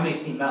 oh, I may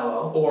see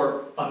mellow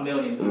or a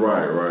million people.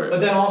 Right. But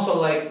then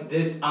also like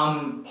this,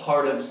 I'm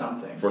part of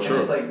something. For sure.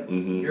 And it's like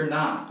you're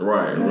not.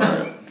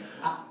 Right.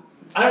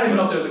 I don't even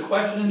know if there's a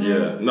question in there.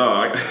 Yeah,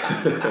 no,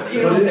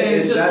 you know what I'm saying?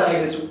 It's just like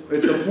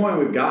it's the point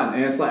we've gotten,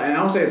 and it's like, and I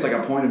don't say it's like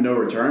a point of no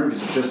return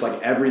because it's just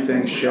like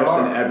everything shifts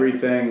and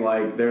everything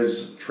like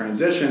there's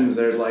transitions.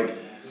 There's like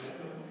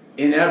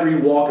in every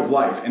walk of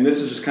life, and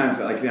this is just kind of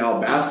like how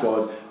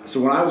basketball is.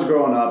 So when I was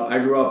growing up, I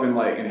grew up in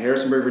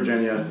Harrisonburg,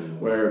 Virginia,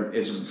 where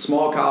it's just a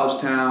small college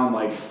town.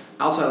 Like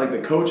outside, like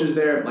the coaches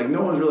there, like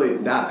no one's really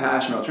that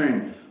passionate about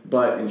training.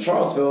 But in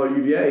Charlottesville or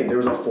UVA, there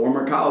was a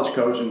former college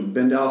coach, and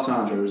Ben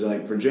D'Alessandro. It was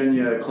like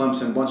Virginia,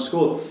 Clemson, a bunch of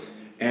schools.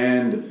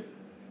 And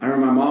I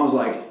remember my mom was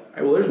like,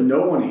 hey, well, there's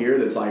no one here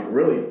that's like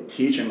really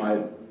teaching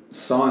my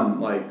son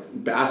like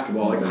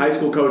basketball. Like the high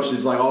school coach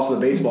is like also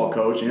the baseball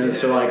coach. You know?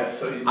 So like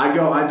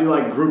I do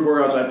like group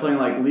workouts. I play in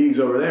like leagues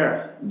over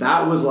there.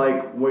 That was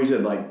like what you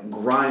said, like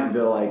grind,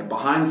 the like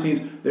behind the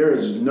scenes. There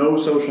is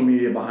no social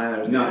media behind that.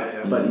 There's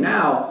not. But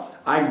now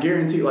I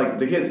guarantee like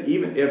the kids,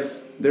 even if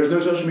there's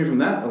no social media from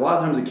that, a lot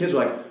of times the kids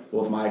are like,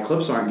 well, if my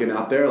clips aren't getting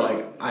out there,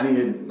 like I need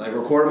to like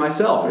record it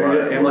myself.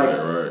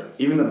 Right.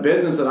 Even the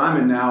business that I'm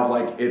in now,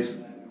 like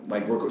it's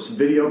like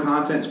video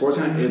content, sports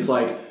content, it's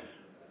like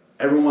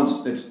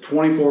it's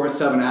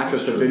 24/7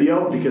 access to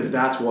video because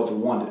that's what's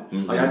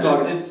wanted. Like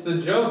it's the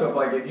joke of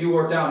like if you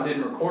worked out and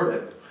didn't record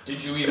it,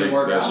 did you even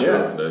work out?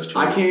 Yeah, that's true.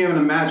 I can't even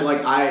imagine.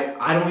 Like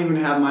I don't even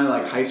have my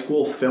like high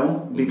school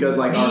film because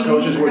like our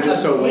coaches were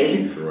just so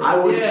lazy. Right. I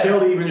would kill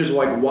to even just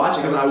like watch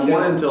it because I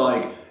wanted to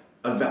like.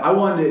 I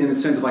wanted it in the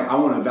sense of like I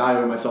want to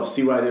evaluate myself,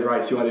 see what I did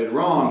right, see what I did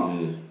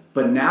wrong.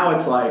 But now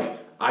it's like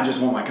I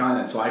just want my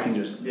content so I can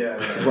just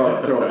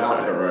throw it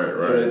out there.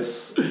 Right. But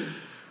it's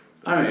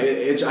I don't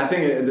know. I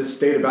think the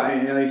state about,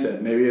 and like you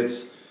said, maybe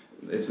it's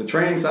the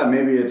training side,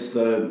 maybe it's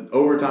the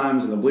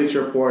overtimes and the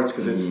bleacher reports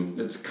because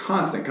it's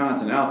constant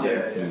content out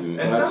there.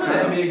 Yeah. And some of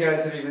the NBA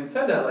guys have even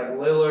said that. Like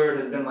Lillard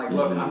has been like,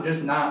 look, I'm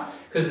just not,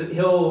 because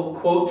he'll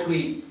quote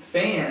tweet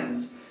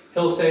fans.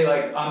 He'll say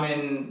like, I'm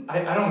in,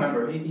 I don't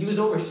remember, he was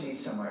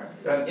overseas somewhere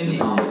in the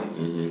off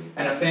season,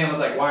 and a fan was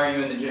like, why are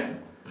you in the gym?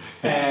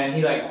 And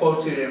he like quote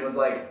tweeted and was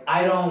like,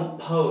 I don't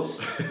post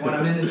when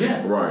I'm in the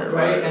gym.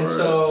 Right. And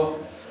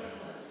so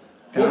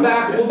we'll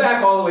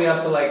back all the way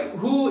up to like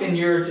who in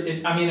your,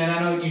 I mean, and I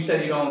know you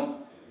said you don't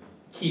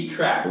keep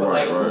track,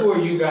 but who are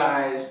you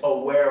guys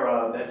aware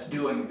of that's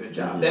doing a good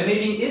job that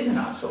maybe isn't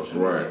on social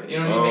media? You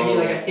know what I mean? Maybe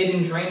like a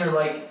hidden trainer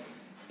like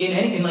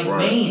in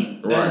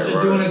Maine that's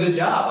just doing a good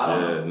job.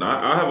 I don't know.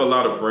 I have a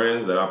lot of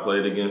friends that I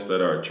played against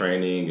that are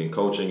training and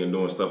coaching and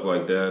doing stuff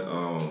like that.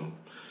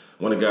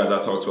 One of the guys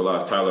I talk to a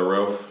lot is Tyler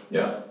Ralph.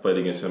 Yeah. Played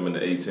against him in the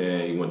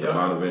A10. He went to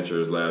Bonaventure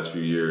his last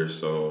few years.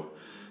 So,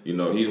 you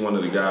know, he's one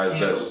of the guys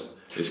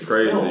it's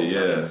crazy.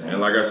 And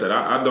like I said,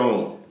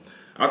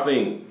 I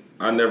think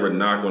I never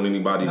knock on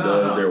anybody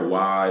does their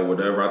why,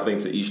 whatever. I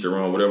think to each their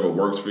own, whatever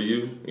works for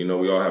you. You know,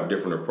 we all have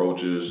different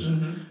approaches,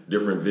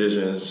 different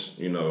visions,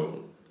 you know.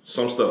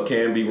 Some stuff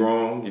can be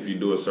wrong if you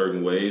do it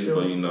certain ways,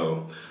 but you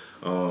know,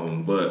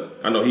 but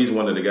I know he's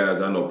one of the guys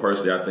I know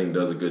personally I think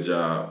does a good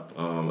job.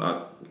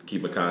 I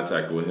keep in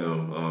contact with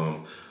him.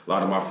 A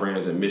lot of my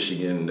friends in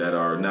Michigan that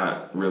are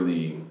not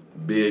really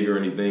big or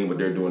anything, but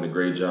they're doing a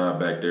great job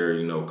back there,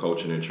 you know,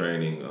 coaching and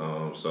training.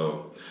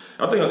 So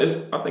I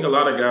think a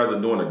lot of guys are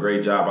doing a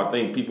great job. I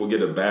think people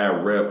get a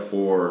bad rep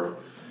for,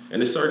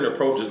 and there's certain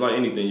approaches like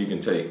anything you can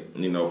take,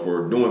 you know,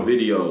 for doing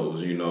videos,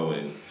 you know,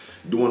 and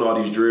doing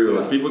all these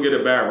drills. People get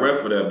a bad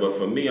rep for that, but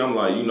for me, I'm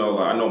like, you know,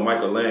 like I know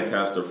Michael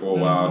Lancaster for a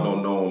while. I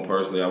don't know him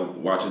personally. I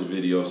watch his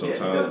videos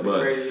sometimes,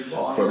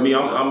 but for me,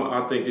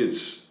 I think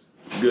it's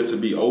good to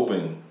be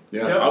open.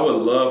 Yeah, I would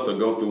love to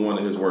go through one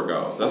of his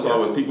workouts. That's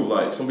why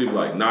some people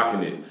like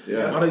knocking it.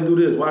 Yeah, why they do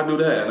this? Why do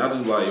that? And I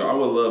just like, I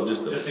would love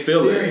just to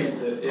feel it.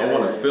 I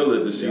want to feel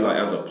it to see like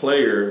as a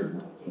player,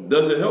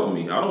 does it help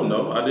me? I don't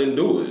know. I didn't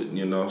do it,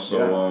 you know.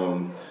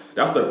 So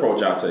that's the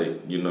approach I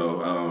take. You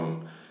know.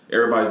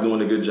 Everybody's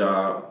doing a good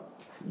job.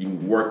 You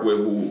work with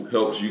who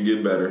helps you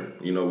get better.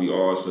 You know,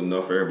 it's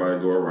enough for everybody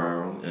to go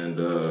around. And,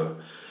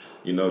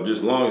 you know,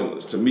 just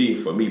for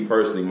me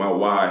personally, my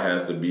why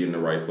has to be in the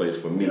right place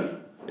for me.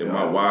 If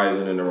my why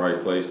isn't in the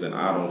right place, then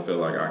I don't feel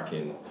like I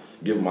can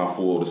give my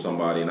full to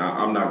somebody. And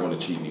I'm not going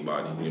to cheat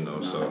anybody, you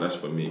know, so that's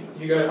for me.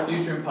 You got a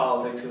future in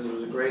politics because it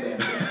was a great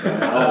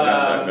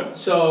answer.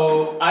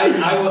 So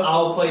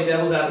I'll play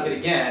devil's advocate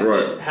again.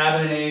 Is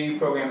having an AAU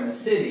program in the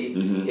city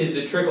is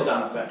the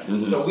trickle-down effect.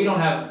 So we don't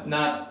have,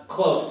 not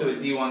close to a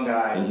D1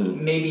 guy.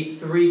 Maybe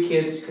 3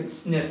 kids could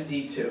sniff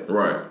D2.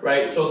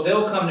 Right? So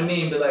they'll come to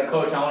me and be like,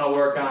 Coach, I want to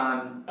work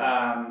on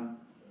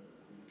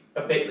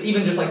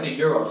even just like the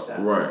Euro step.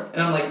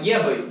 And I'm like,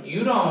 yeah, but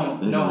you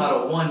don't know how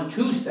to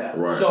 1-2 step.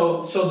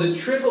 So the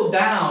trickle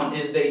down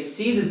is they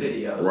see the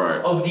videos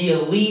of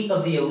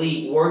the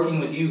elite working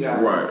with you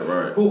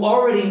guys. Who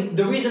already,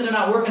 the reason they're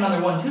not working on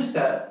their 1-2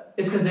 step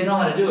it's because they know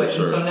how to do it.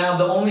 Sure. And so now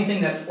the only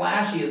thing that's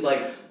flashy is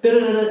like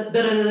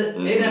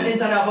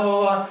inside out, blah,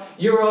 blah, blah,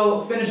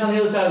 Euro, finish on the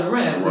other side of the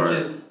rim, which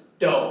is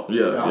dope.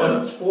 But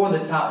it's for the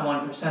top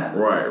 1%.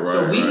 Right.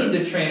 So we need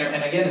the trainer,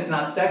 and again, it's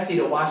not sexy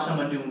to watch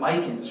someone do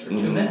Micans for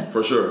 2 minutes.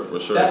 For sure.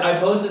 I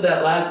posted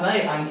that last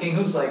night on King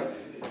Hoops, like,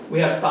 we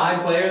had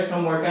 5 players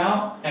come work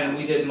out, and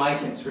we did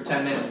Micans for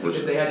 10 minutes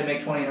because they had to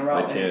make 20 in a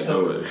row. They can't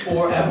do it.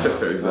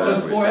 Forever. Exactly.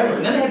 It took forever.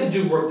 And then they had to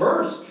do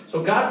reverse.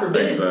 So God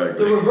forbid,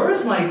 the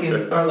reverse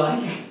Micans are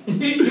like,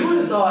 you would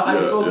have thought I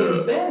spoke in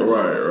Spanish.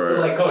 Right. They're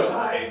like, Coach,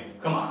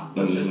 come on,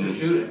 let's just do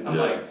shooting. I'm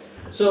like,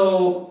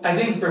 so I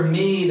think for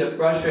me, the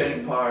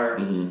frustrating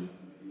part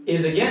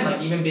is, again,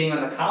 like even being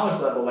on the college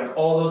level, like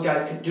all those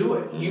guys could do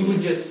it. You would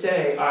just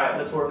say, all right,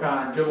 let's work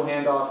on dribble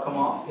handoff, come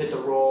off, hit the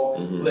roll,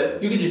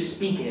 lip. You could just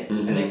speak it,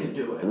 and they could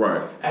do it.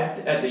 Right.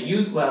 At the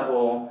youth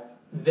level,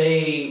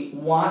 they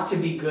want to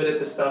be good at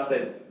the stuff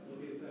that,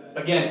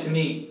 again, to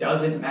me,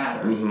 doesn't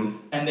matter.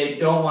 And they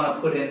don't want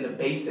to put in the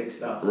basic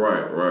stuff.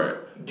 Right.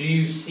 Do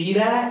you see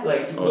that?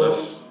 Like,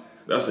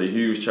 that's a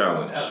huge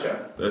challenge. Okay.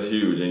 That's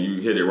huge, and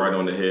you hit it right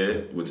on the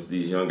head with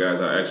these young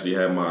guys. I actually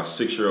had my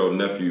 6-year-old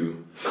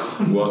nephew,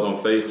 who I was on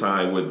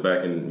FaceTime with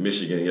back in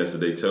Michigan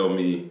yesterday, tell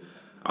me,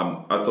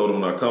 I told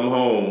him when I come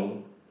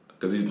home,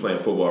 because he's playing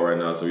football right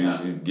now, so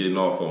he's getting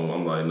off on him.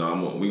 I'm like, no,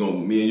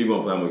 me and you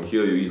gonna play, I'm gonna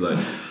kill you. He's like,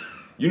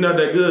 you're not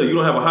that good. You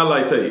don't have a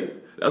highlight tape.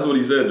 That's what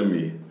he said to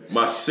me.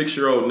 My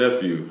 6-year-old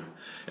nephew.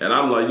 And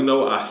I'm like,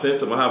 I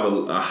sent him,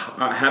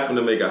 I happened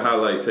to make a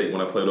highlight tape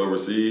when I played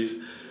overseas.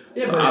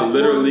 Yeah, so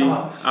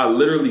I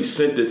literally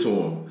sent it to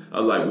him.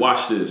 I was like,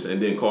 watch this,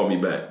 and then call me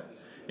back.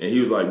 And he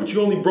was like, but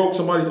you only broke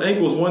somebody's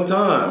ankles one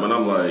time. And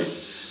I'm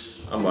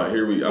like,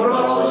 here we go. What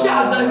about all the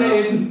shots I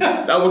made?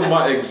 That was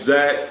my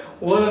exact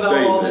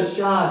statement. All the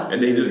shots? And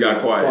they just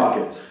got quiet.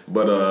 Pockets.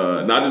 But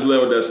and I just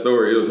love that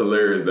story. It was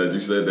hilarious that you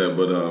said that.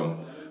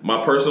 But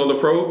my personal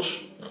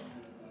approach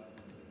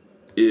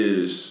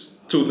is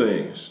 2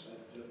 things.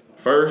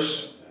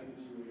 First,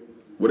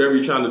 whatever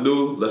you're trying to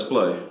do, let's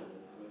play.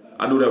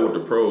 I do that with the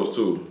pros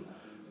too.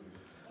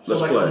 Let's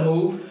play.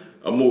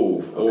 A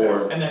move. Okay.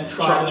 Or and then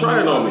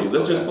try it on me.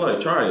 Let's just play.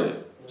 Try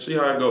it. See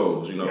how it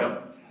goes,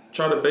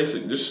 Try the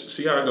basic. Just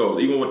see how it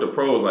goes. Even with the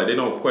pros, like they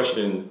don't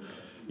question,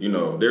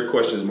 their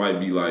questions might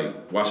be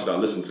like, why should I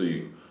listen to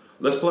you?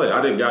 Let's play.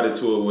 I didn't got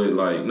into it with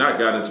not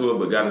got into it,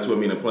 but got into it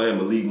meaning playing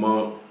Malik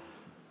Monk,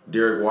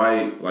 Derek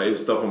White, like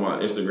it's stuff on my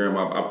Instagram.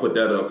 I put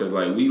that up because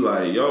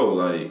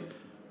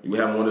you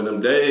have one of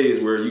them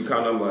days where you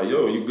kind of like,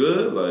 yo, you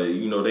good? Like,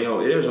 they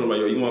on edge. I'm like,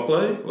 yo, you want to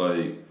play?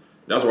 Like,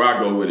 that's where I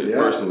go with it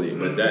personally.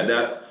 But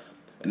that,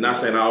 and not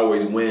saying I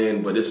always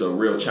win, but it's a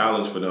real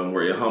challenge for them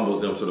where it humbles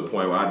them to the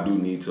point where I do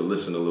need to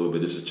listen a little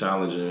bit. This is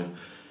challenging.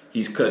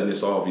 He's cutting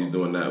this off. He's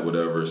doing that,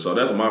 whatever. So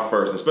that's my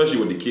first, especially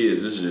with the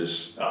kids. It's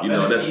just,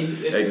 that's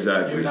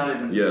exactly. You're not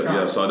even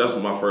trying. So that's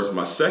my first.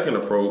 My second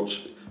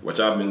approach, which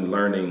I've been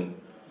learning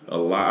a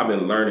lot. I've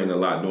been learning a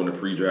lot doing the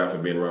pre-draft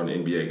and being around the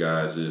NBA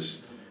guys is.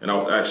 And I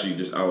was actually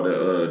just out at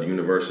the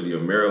University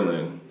of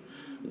Maryland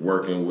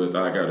working with,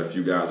 I got a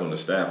few guys on the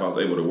staff. I was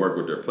able to work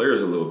with their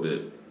players a little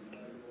bit.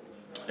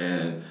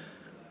 And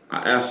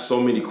I asked so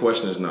many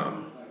questions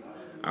now.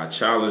 I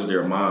challenged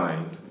their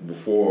mind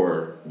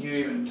before. You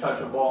even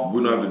touch a ball.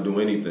 We don't have to do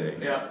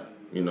anything.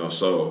 Yeah.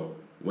 So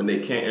when they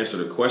can't answer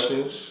the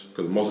questions,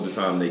 because most of the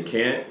time they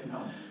can't,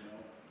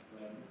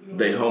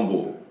 they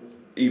humble,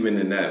 even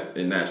in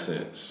that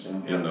sense.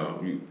 And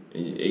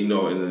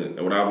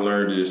what I've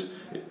learned is,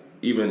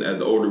 even as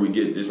the older we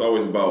get, it's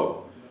always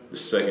about the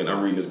second.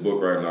 I'm reading this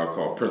book right now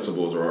called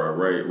Principles, or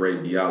Ray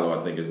Diallo,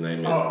 I think his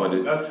name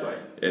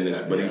is.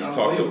 But he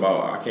talks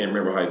about, I can't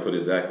remember how he put it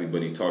exactly,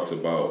 but he talks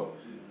about,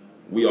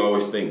 we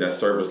always think that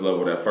surface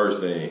level, that first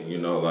thing,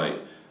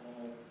 I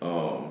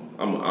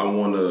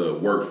want to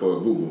work for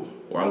Google,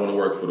 or I want to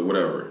work for the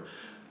whatever.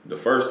 The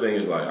first thing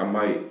is like, I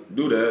might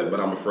do that, but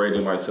I'm afraid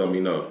they might tell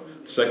me no.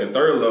 Second,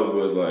 third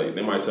level is like,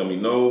 they might tell me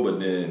no, but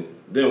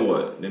then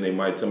what? Then they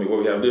might tell me, well,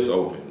 we have this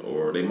open,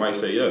 or they might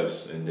say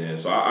yes. And then,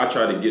 so I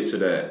try to get to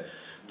that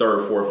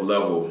third, fourth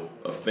level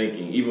of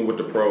thinking, even with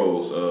the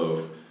pros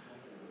of,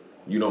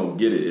 you don't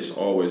get it, it's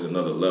always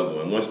another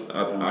level. And once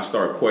I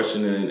start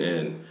questioning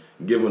and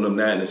giving them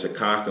that, and it's a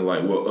constant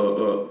like,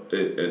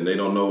 and they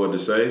don't know what to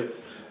say,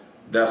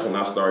 that's when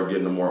I start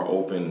getting a more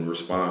open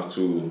response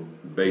to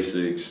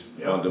basics,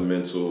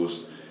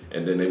 fundamentals,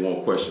 and then they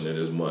won't question it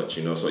as much,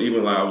 So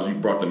even like you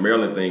brought the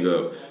Maryland thing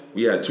up,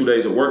 we had 2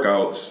 days of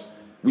workouts.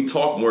 We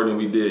talked more than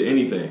we did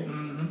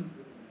anything.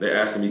 They're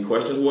asking me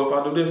questions. Well, if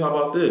I do this, how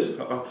about this?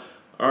 All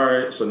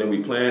right. So then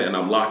we plan, and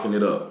I'm locking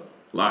it up.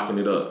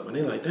 And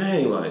they're like,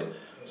 dang,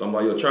 so I'm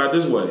like, yo, try it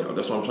this way.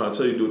 That's what I'm trying to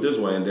tell you, do it this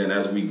way. And then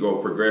as we go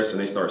progress and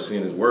they start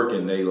seeing it's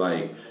working, they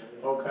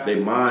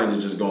their mind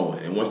is just going.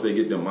 And once they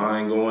get their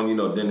mind going,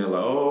 then they're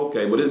like, oh,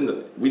 okay. But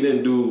we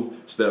didn't do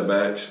step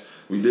backs.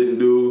 We didn't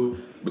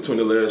do between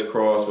the legs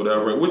cross,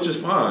 whatever, which is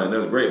fine.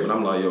 That's great. But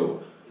I'm like,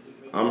 yo,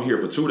 I'm here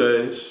for 2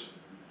 days.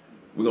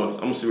 I'm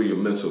gonna see where your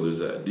mental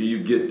is at. Do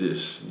you get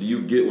this? Do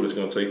you get what it's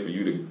gonna take for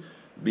you to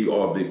be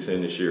all Big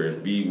Ten this year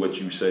and be what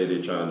you say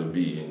they're trying to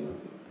be. And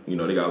you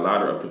know, they got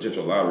a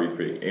potential lottery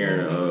pick,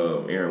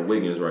 Aaron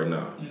Wiggins right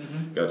now.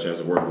 Got a chance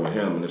to work with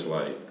him, and it's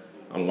like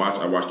I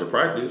watched the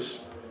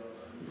practice.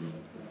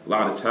 A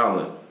lot of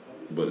talent,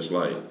 but it's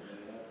like,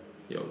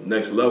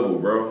 next level,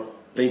 bro.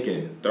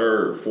 Thinking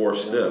third, fourth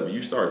step.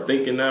 You start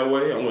thinking that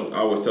way. I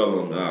always tell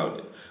them,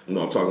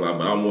 I'm talking about,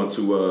 but I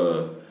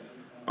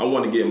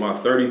want to get my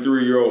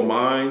 33-year-old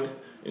mind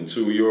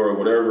into your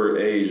whatever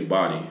age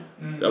body.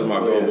 That's my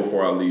goal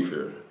before I leave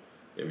here.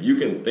 If you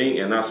can think,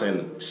 and not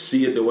saying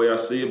see it the way I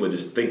see it, but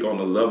just think on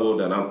the level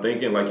that I'm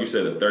thinking, like you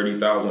said, a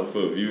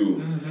 30,000-foot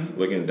view,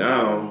 looking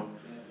down.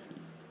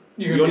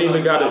 You don't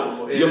even got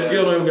to. Your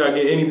skill don't even got to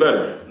get any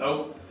better.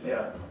 Nope.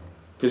 Yeah.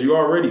 Because you're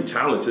already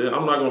talented.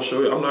 I'm not gonna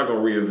show you. I'm not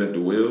gonna reinvent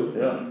the wheel.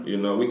 Yeah. You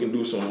know, we can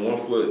do some 1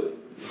 foot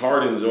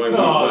hard enjoyment.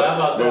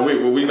 But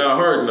we not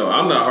hard. No,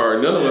 I'm not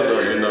hard. None of us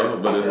are. You know.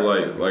 But it's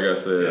like I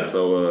said. Yeah.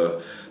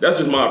 So that's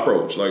just my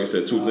approach. Like I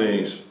said, 2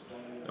 things.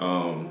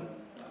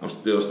 I'm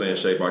still staying in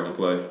shape. I can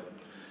play.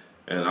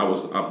 And I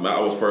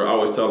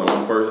always tell them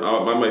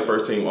I made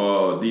first team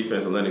all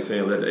defense Atlantic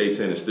 10, led the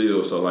A-10 and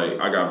steal. So like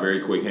I got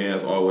very quick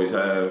hands, always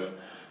have.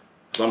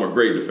 So I'm a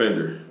great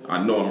defender.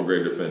 I know I'm a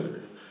great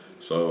defender.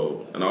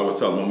 So, and I always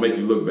tell them, I'll make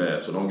you look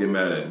bad, so don't get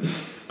mad at me.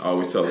 I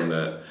always tell them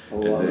that.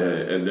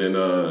 And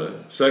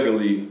then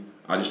secondly,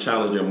 I just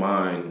challenge their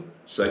mind,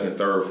 2nd,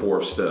 3rd,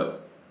 4th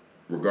step,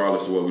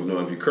 regardless of what we're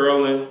doing. If you're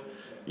curling,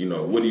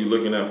 what are you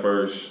looking at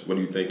first? What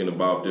are you thinking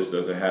about? This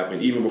doesn't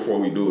happen. Even before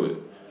we do it,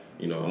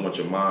 I want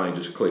your mind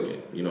just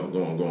clicking,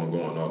 going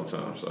all the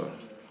time. So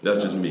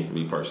that's just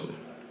me personally.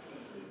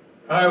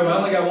 All right, well, I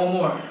only got one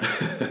more.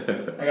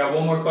 I got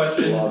one more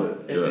question. Love it.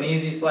 It's an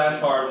easy /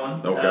 hard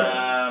one.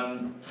 Okay.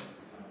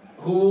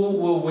 Who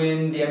will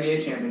win the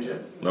NBA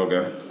championship?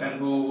 Okay. And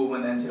who will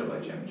win the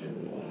NCAA championship?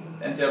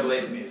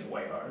 NCAA to me is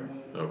way harder.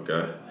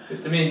 Okay.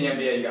 Because to me in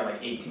the NBA you got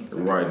like 8 teams.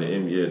 Right, the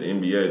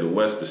NBA, the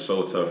West is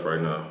so tough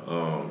right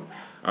now.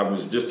 I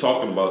was just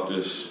talking about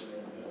this.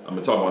 I've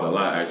been talking about it a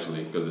lot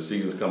actually because the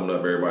season's coming up.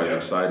 Everybody's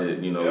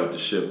excited, with the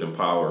shift in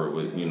power,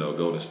 with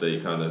Golden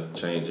State kind of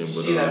changing. But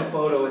see that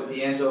photo with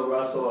D'Angelo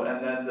Russell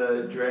and then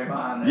the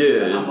Draymond.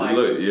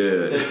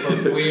 Yeah, this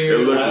looks weird.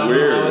 It looks I don't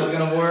weird. know how it's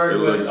gonna work. It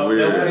looks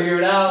weird. They'll figure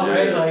it out,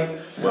 right?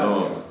 But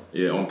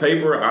on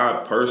paper,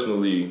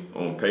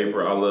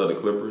 I love the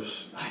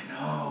Clippers. I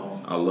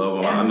know. I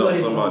love them. I know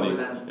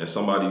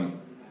somebody,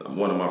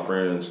 one of my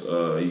friends,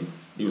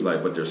 he was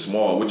like, but they're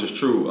small, which is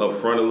true. Up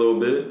front a little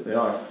bit. They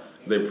are.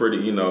 They're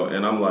pretty,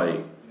 and I'm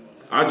like,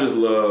 I just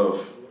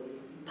love,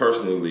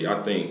 personally,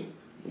 I think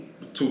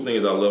 2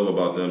 things I love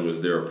about them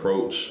is their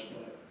approach.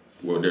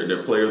 Well,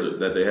 their players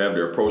that they have,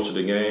 their approach to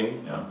the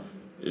game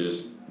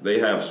is they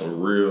have some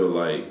real,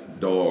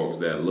 dogs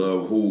that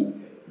love hoop,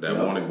 that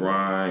want to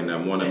grind,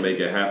 that want to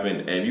make it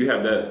happen. And you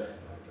have that,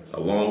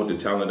 along with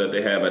the talent that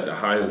they have at the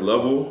highest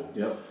level,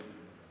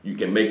 you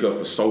can make up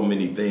for so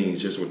many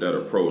things just with that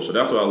approach. So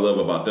that's what I love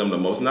about them the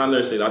most. Not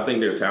necessarily, I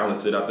think they're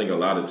talented. I think a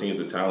lot of teams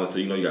are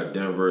talented. You got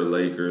Denver,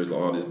 Lakers,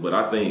 all this. But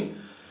I think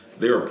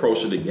their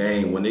approach to the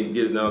game, when it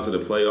gets down to the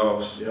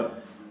playoffs,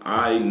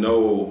 I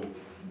know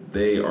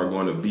they are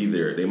going to be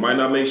there. They might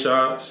not make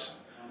shots.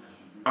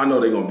 I know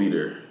they're going to be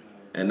there.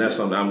 And that's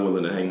something I'm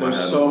willing to hang my hat on.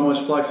 There's so much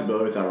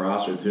flexibility with that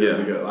roster, too. Yeah.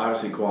 Because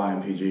obviously Kawhi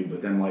and PG,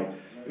 but then,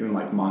 even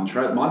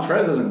Montrez.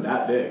 Montrez isn't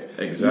that big.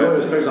 Exactly. You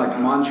look at his picture,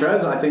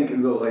 Montrez, I think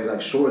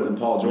he's shorter than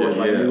Paul George.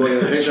 Yeah, You look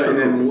at the picture, and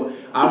then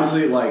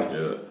obviously,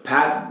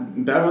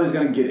 Pat Beverly's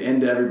going to get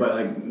into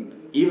everybody.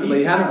 Even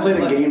they haven't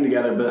played a game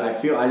together, but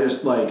I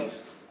just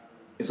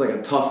it's like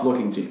a tough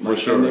looking team. For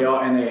sure.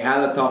 And they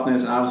have the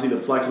toughness, and obviously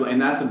the flexibility,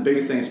 and that's the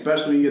biggest thing,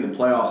 especially when you get in the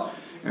playoffs.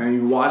 And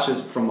you watch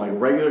this from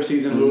regular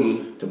season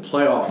hoop to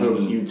playoff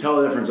hoops, you tell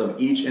the difference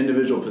of each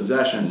individual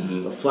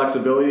possession, the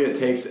flexibility it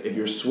takes if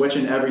you're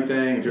switching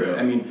everything. If you're,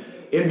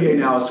 NBA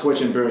now is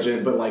switching,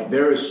 but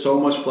there is so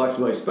much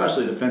flexibility,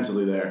 especially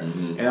defensively there.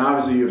 And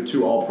obviously you have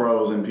 2 All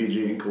Pros in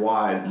PG and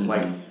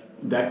Kawhi,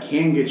 that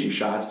can get you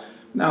shots.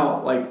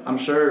 Now, I'm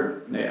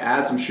sure they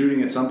add some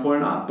shooting at some point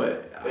or not,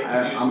 but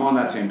I'm on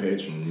that same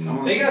page.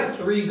 They got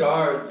 3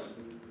 guards.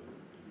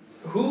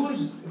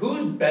 Who's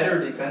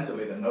better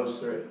defensively than those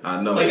 3? I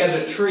know. As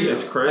a trio.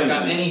 It's crazy.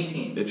 On any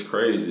team. It's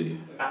crazy.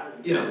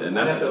 And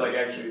I have to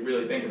actually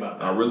really think about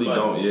that. I really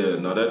don't. Yeah,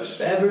 no, that's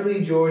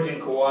Beverly, George, and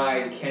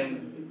Kawhi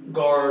can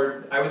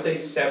guard. I would say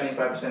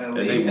 75% of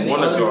the league, and the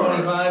other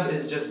guard. 25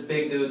 is just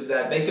big dudes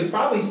that they could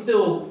probably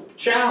still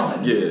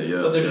challenge.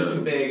 Yeah. But they're just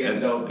too big,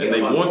 and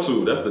they want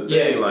to. That's the thing.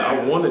 Yeah, exactly.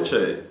 I want to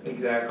check.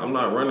 Exactly. I'm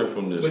not running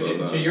from this.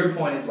 Which, to your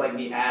point, is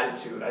the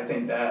attitude. I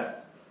think that.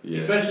 Yeah.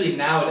 Especially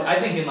now, I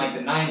think in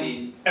the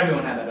 90s,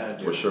 everyone had that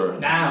attitude. For sure.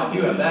 Now, if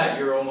you have that,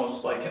 you're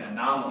almost like an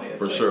anomaly. It's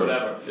For sure.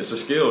 Whatever. It's a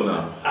skill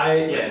now.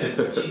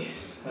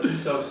 That's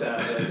so sad.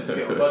 That's a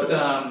skill. But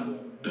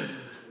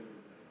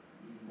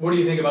what do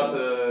you think about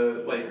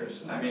the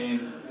Lakers? I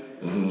mean,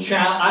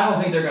 I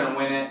don't think they're going to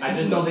win it. I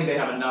just don't think they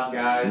have enough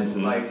guys.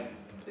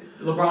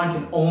 LeBron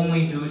can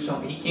only do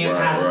something. He can't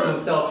pass it to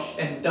himself,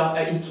 and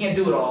he can't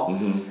do it all.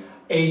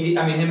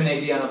 him and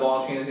AD on the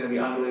ball screen is going to be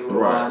unbelievable.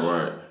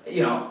 Right.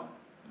 You know,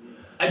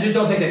 I just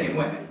don't think they can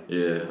win it.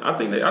 Yeah, I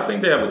think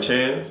they have a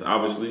chance,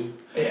 obviously.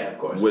 Yeah, of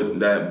course. With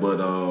that, but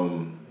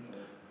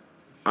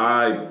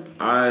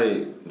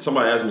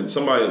somebody asked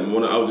me,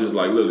 when I was just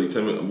like literally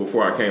 10 minutes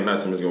before I came, not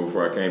 10 minutes ago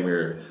before I came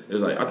here, it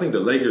was like, I think the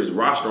Lakers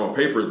roster on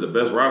paper is the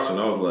best roster,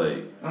 and I was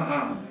like,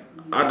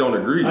 I don't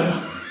agree.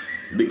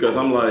 Because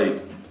I'm like,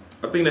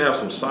 I think they have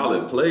some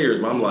solid players,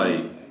 but I'm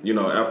like, you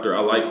know, after I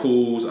like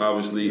Kuz,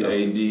 obviously,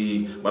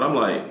 AD, but I'm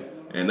like,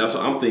 and that's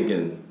what I'm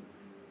thinking,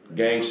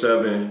 Game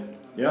 7,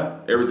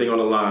 everything on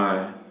the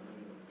line.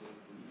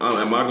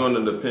 Am I going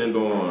to depend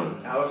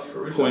on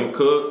Quinn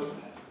Cook,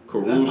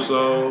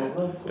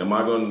 Caruso? Am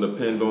I going to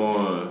depend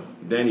on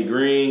Danny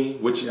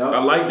Green? Which I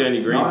like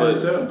Danny Green,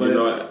 but you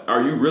know,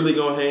 are you really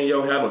going to hang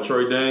your hat on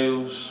Troy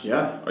Daniels?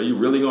 Yeah. Are you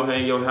really going to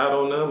hang your hat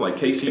on them like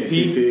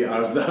KCP? That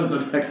was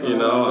the next one. You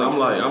know, I'm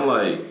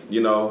like,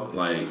 you know,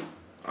 like.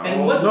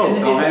 And what?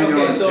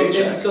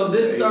 Okay, so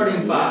this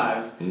starting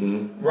five: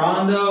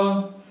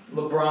 Rondo,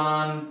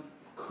 LeBron,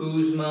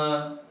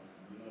 Kuzma,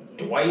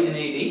 Dwight, and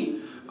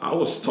AD. I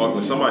was talking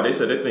to somebody. They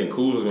said they think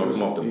Kuz is going to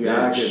come off the bench.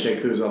 Yeah, I could take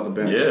Kuz off the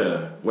bench.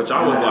 Yeah, which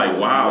I was like,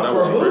 wow, that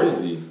was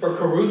crazy. For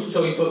Caruso,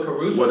 so you put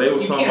Caruso. Well, they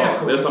was talking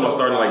about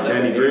starting like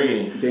Danny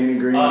Green. Danny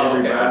Green,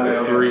 everybody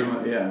at 3,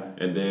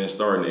 and then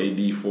starting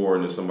AD 4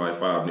 and then somebody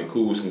 5. Then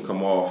Kuz can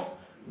come off.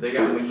 They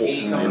got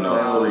McKee coming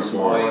off.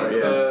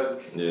 3-4.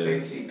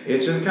 KCP.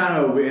 It's just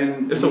kind of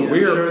it's a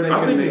weird.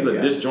 I think it's a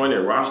disjointed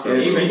roster.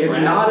 It's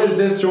not as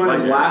disjointed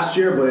as last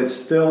year, but it's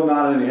still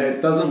not.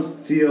 It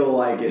doesn't feel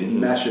like it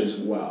meshes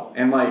well.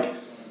 And like,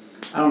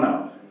 I don't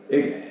know.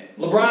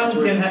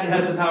 LeBron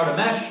has the power to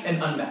mesh and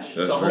unmesh.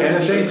 That's so and I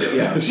think,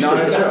 that's true.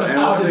 And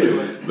we'll see.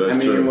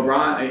 True.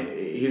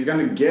 LeBron, he's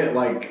gonna get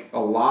like a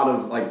lot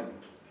of like.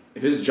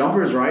 If his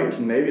jumper is right,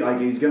 maybe like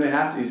he's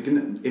gonna.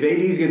 If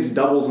AD gets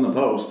doubles in the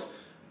post,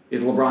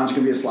 is LeBron just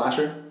gonna be a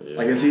slasher? Yeah.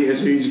 Like is he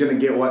just gonna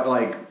get what?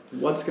 Like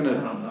what's gonna? I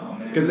don't know,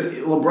 man. Because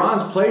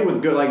LeBron's played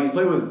with good, like he's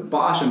played with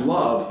Bosh and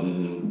Love,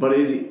 but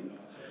is he?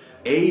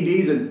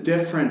 AD's a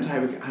different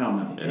type of. I don't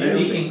know. And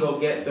he can go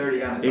get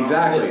 30 on his own.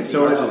 Exactly.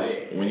 So it's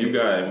when you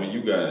got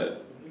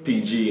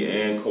PG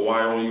and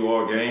Kawhi on you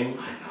all game.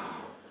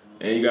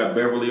 And you got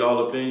Beverly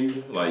all up in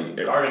you, like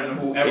guarding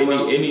whoever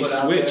else any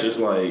switch is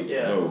like,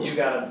 you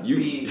gotta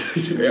be.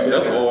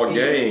 That's all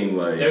game.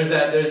 Like there's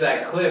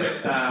that clip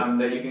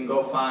that you can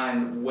go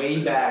find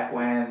way back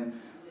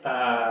when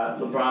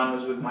LeBron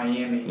was with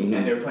Miami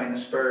and they were playing the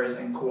Spurs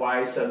and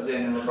Kawhi subs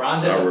in and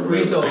LeBron's at the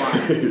free throw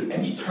line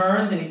and he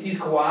turns and he sees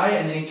Kawhi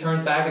and then he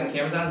turns back and the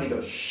camera's on and he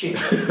goes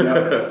shit.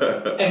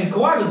 And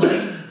Kawhi was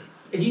like.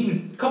 A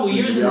couple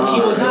years ago,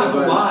 he was not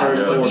Kawhi,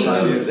 but he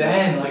knew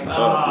then, like,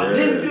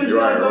 this dude's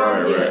gonna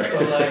guard. Yeah, so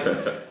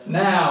like,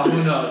 now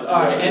who knows?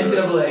 All right,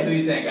 NCAA, who do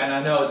you think? And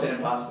I know it's an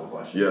impossible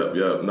question.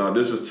 Yep. No,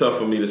 this is tough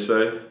for me to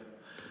say,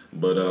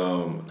 but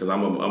because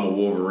I'm a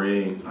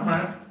Wolverine. All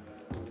right.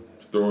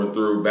 Through and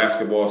through,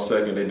 basketball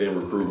second, they didn't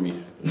recruit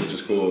me, which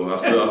is cool. I'm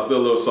still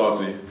a little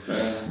salty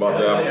about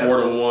that.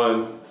 Fordham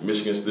 1,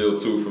 Michigan still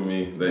 2 for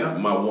me.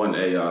 My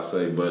 1A, I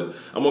say, but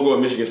I'm gonna go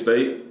with Michigan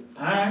State.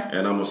 Alright.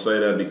 And I'm gonna say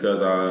that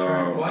because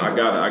I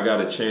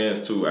got a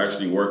chance to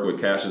actually work with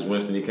Cassius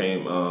Winston. He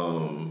came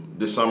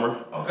this summer.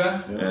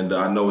 Okay. And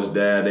I know his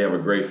dad. They have a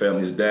great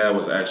family. His dad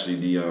was actually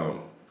the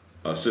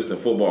assistant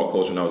football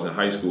coach when I was in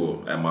high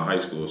school at my high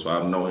school. So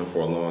I've known him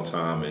for a long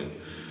time and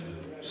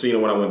seen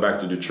him when I went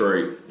back to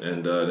Detroit.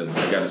 And then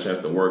I got a chance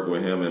to work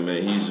with him. And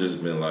man, he's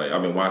just been like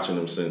I've been watching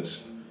him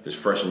since his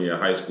freshman year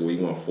of high school. He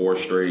won 4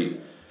 straight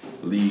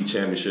league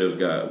championships,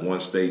 got 1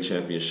 state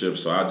championship.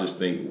 So I just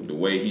think the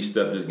way he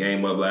stepped his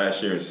game up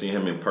last year and seeing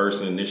him in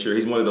person this year,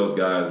 he's one of those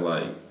guys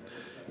like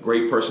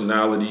great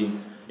personality,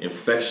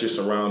 infectious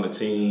around the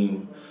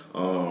team.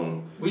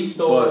 We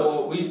stole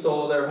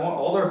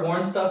all their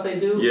horn stuff they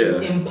do. It's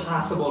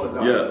impossible to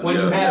guard when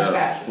you have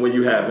Cassius. When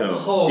you have him,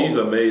 he's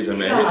amazing,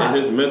 man. And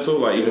his mental,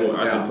 like even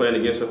I've been playing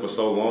against him for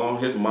so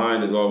long, his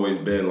mind has always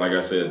been, like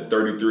I said,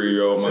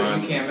 33-year-old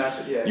mind. So you can't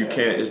mess with you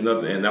can't. It's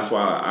nothing, and that's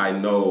why I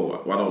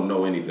don't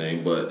know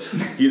anything, but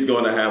he's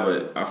going to have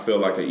I feel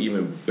like an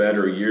even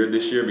better year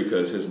this year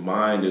because his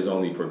mind is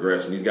only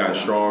progressing. He's gotten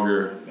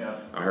stronger. Yeah.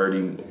 I heard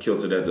he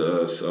killed it at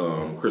the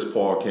Chris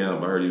Paul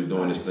camp. I heard he was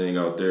doing this thing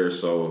out there.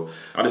 So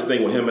I just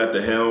think with him at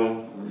the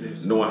helm,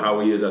 knowing how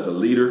he is as a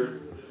leader,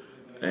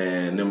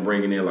 and them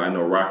bringing in, like, I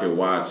know Rocket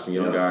Watts,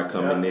 young guy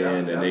coming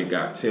in, and they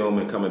got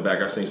Tillman coming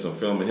back. I seen some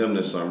film of him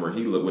this summer.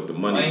 He looked with the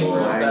money ball.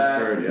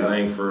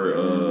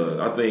 Langford.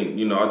 I think,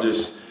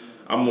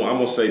 I'm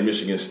gonna say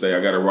Michigan State.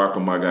 I got to rock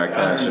with my guy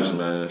Cassius,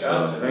 man.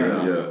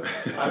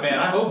 I mean,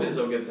 I hope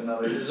Izzo gets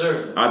another. He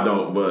deserves it. I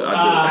don't, but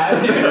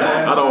I do.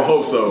 I don't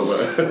hope so,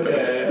 but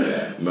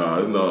no,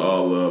 it's not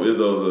all love.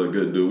 Izzo's a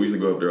good dude. We used to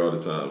go up there all the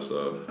time.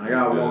 So I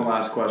got one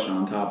last question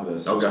on top of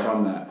this. Just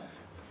from that,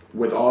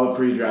 with all the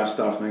pre-draft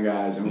stuff and the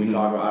guys, and we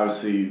talk about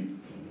obviously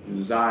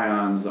the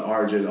Zions, the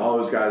RJ, all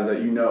those guys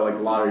that like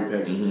the lottery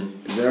picks.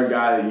 Is there a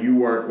guy that you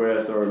work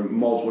with, or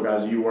multiple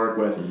guys that you work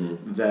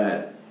with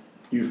that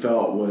you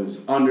felt was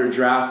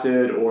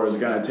underdrafted or is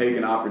going to take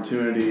an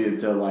opportunity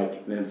to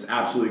like that's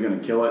absolutely going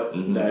to kill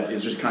it that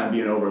is just kind of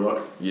being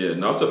overlooked? Yeah,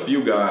 no, it's a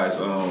few guys.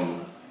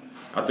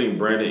 I think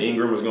Brandon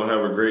Ingram is going to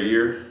have a great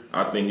year.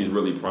 I think he's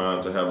really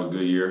primed to have a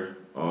good year.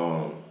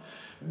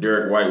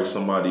 Derek White was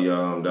somebody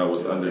that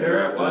was underdrafted.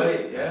 Derek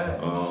White, yeah.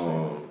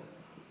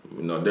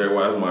 Derek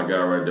White, that's my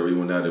guy right there. We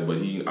went at it, but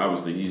he's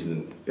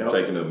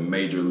taking a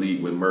major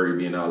leap with Murray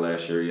being out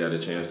last year. He had a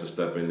chance to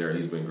step in there.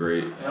 He's been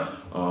great. Yep.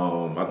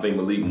 I think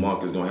Malik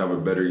Monk is going to have a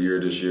better year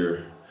this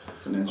year.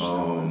 It's an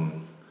interesting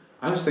one.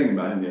 I was thinking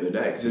about him the other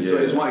day because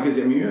it's one because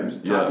I mean it was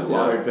top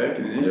lottery pick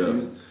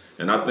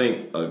and I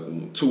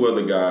think two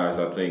other guys.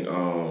 I think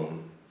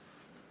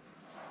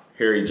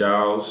Harry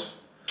Giles.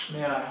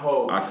 Man, I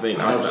hope. I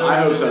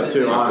hope so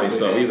too.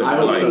 Honestly, I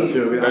hope so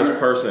too. Best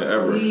person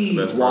ever.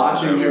 Best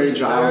watching Harry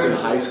Giles in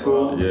high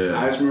school. Yeah.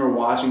 I just remember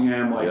watching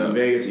him in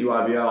Vegas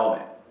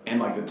EYBL and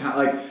like the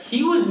time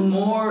he was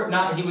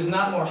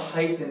not more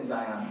hyped than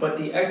Zion, but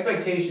the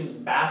expectations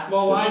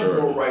basketball wise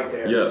were right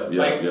there.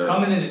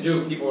 Coming into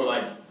Duke, people were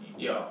like,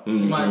 yo, you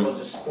might as well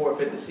just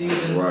forfeit the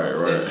season. Right.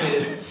 This kid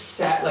is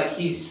set. Like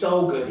he's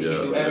so good. He can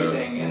do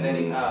everything, and then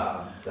he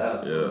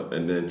that was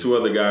and then two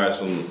other guys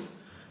from.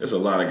 It's a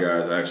lot of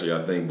guys actually,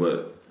 I think,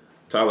 but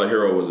Tyler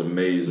Hero was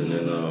amazing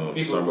in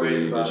Summer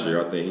League this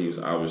year. I think he was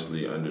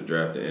obviously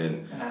underdrafted,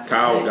 and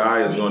Kyle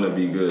Guy is going to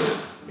be good.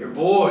 Your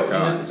boy,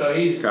 Kyle,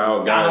 he's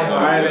Kyle Guy. All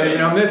right,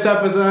 and on this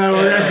episode,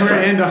 we're going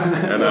to end on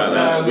that.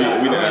 I've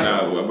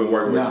been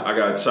working with. I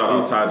got to shout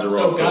out Ty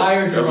Jerome. So Guy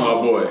or Jerome? That's my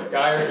boy.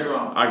 Guy or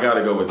Jerome? I got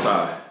to go with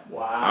Ty.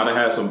 Wow. I done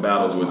had some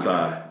battles with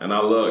Ty, and I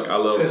love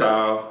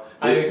Kyle.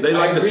 They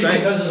like the same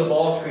because of the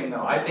ball screen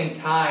though. I think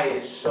Ty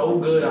is so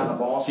good on the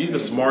ball screen. He's the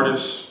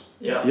smartest.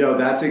 Yeah. Yo,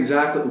 that's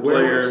exactly where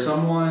player,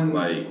 someone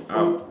like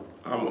I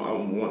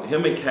want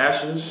him and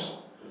Cassius.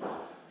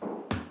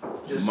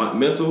 Just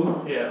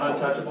mental. Yeah,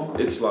 untouchable.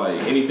 It's like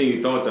anything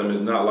you throw at them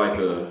is not like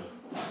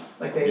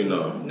they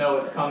know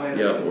it's coming.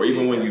 Yeah, or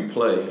even when you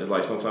play, it's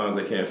like sometimes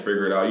they can't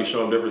figure it out. You show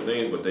them different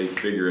things, but they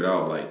figure it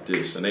out like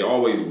this, and they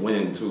always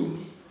win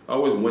too.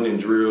 Always winning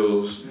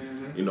drills.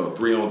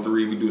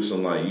 3-on-3. We do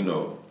some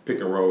pick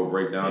and roll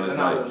breakdown. It's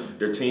like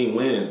their team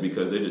wins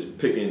because they're just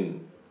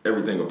picking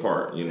everything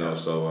apart,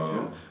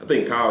 So I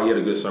think Kyle, he had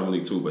a good summer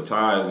league too, but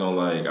Ty is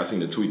gonna I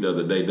seen the tweet the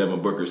other day.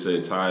 Devin Booker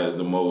said Ty is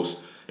the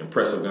most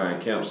impressive guy in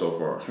camp so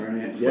far. For him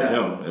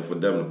and for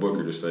Devin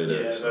Booker to say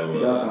that.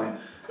 Definitely.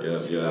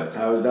 Yeah.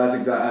 That's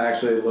exactly. I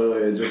actually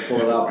literally just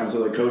pulled it up, and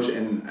so the coach,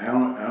 and I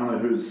don't know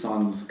whose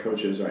son's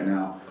coach is right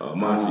now.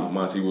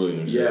 Monty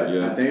Williams.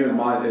 Yeah, I think it was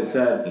Monty. It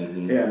said,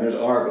 and there's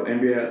an article.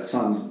 NBA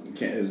Suns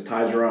is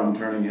Ty Jerome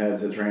turning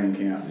heads at training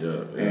camp.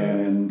 Yeah.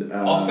 And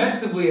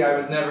offensively, I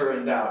was never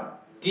in doubt.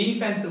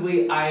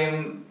 Defensively, I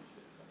am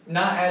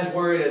not as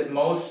worried as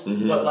most,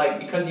 but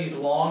because he's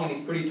long and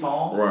he's pretty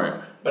tall. Right.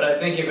 But I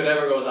think if it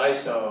ever goes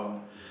ISO,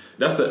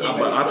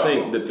 but I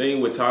think the thing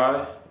with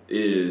Ty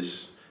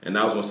is. And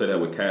I was gonna say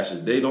that with Cassius,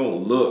 they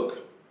don't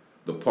look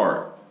the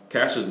part.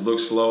 Cassius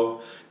looks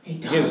slow.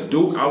 Against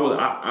Duke,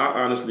 I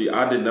honestly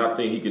did not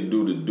think he could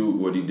do to Duke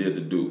what he did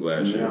to Duke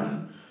last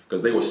year,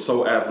 because they were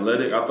so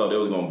athletic. I thought they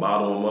was gonna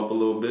bottle him up a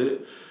little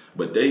bit,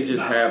 but they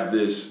just have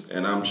this,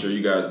 and I'm sure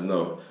you guys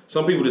know.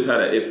 Some people just had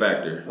an it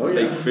factor. Oh, yeah.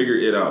 They figure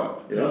it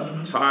out.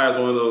 Yeah. Ty is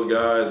one of those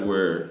guys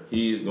where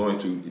he's going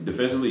to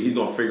defensively. He's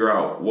gonna figure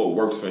out what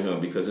works for him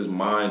because his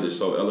mind is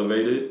so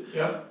elevated.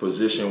 Yep.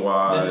 Position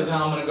wise. This is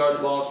how I'm gonna guard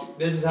the ball.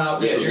 This is how.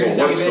 This is you're what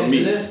gonna works take for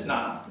advantage me. of this?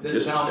 Nah. This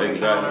is how I'm gonna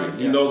counter.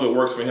 He knows what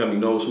works for him. He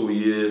knows who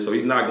he is. So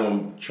he's not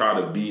gonna try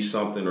to be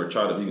something or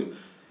try to be.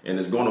 And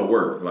it's gonna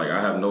work. I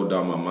have no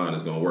doubt in my mind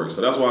it's gonna work.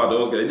 So that's why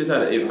those guys, they just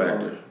had an it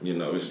factor.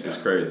 It's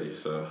crazy.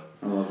 So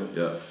I love it.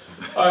 Yeah.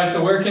 All right.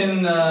 So where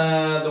can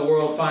the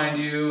world find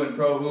you and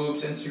Pro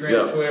Hoops,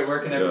 Instagram, Twitter? Where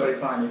can everybody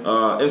find you?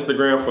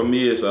 Instagram for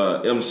me is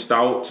M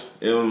Stout.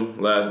 M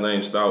last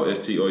name Stout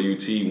STOUT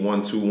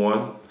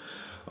 121.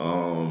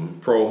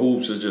 Pro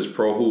Hoops is just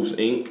Pro Hoops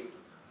Inc.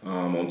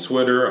 On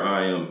Twitter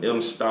I am M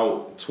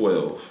Stout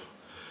 12.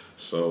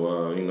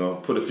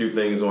 So put a few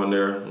things on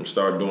there. I'm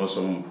start doing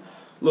some.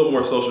 A little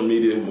more social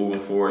media moving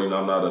forward.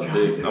 I'm not a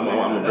big. I'm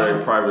a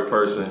very private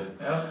person.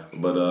 Yeah.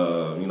 But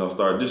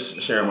start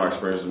just sharing my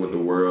experiences with the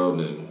world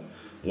and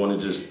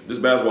want to this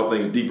basketball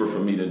thing is deeper for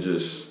me than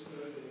just.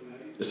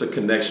 It's a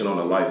connection on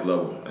a life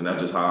level, and that's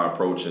just how I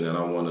approach it. And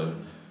I want to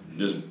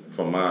just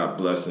from my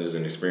blessings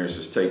and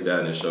experiences take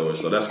that and show it.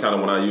 So that's kind of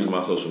what I use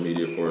my social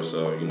media for.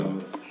 So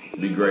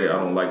be great. I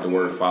don't like the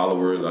word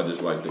followers. I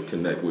just like to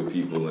connect with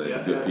people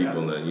and good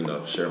people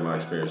and share my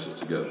experiences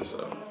together.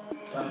 So.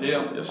 Done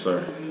deal. Yes,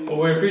 sir.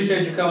 Well, we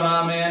appreciate you coming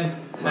on, man.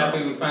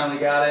 Happy we finally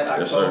got it.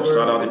 Yes, sir.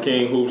 Shout out to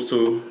King Hoops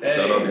too. Hey,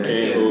 shout out to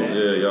King Hoops.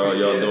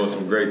 Y'all doing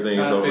some great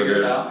things over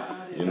there.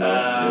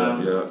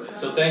 Yeah.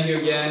 So thank you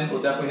again.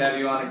 We'll definitely have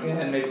you on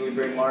again. Maybe we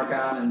bring Mark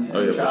on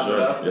and chop it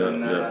up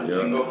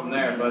and go from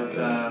there. But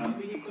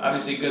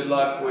obviously, good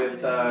luck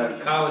with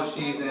college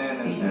season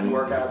and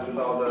workouts with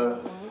all the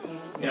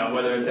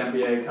whether it's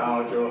NBA,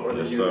 college, or the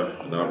Yes, youth. sir.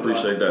 No, I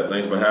appreciate that.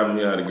 Thanks for having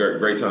me. I had a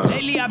great time.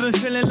 Lately I've been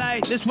feeling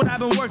like this what I've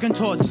been working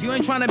towards. If you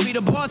ain't trying to be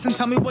the boss, then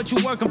tell me what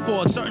you working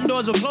for. Certain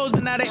doors were closed,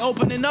 but now they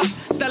opening up.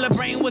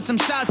 Celebrating with some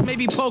shots,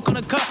 maybe poke on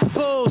a cup.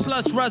 Pulls,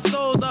 lust, rust,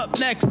 souls up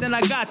next, and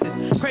I got this.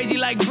 Crazy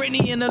like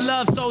Britney and the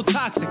love so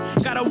toxic.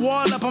 Got a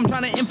wall up, I'm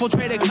trying to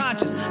infiltrate a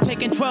conscience.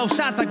 Taking 12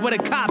 shots like where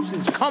the cops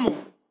is. Come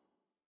on.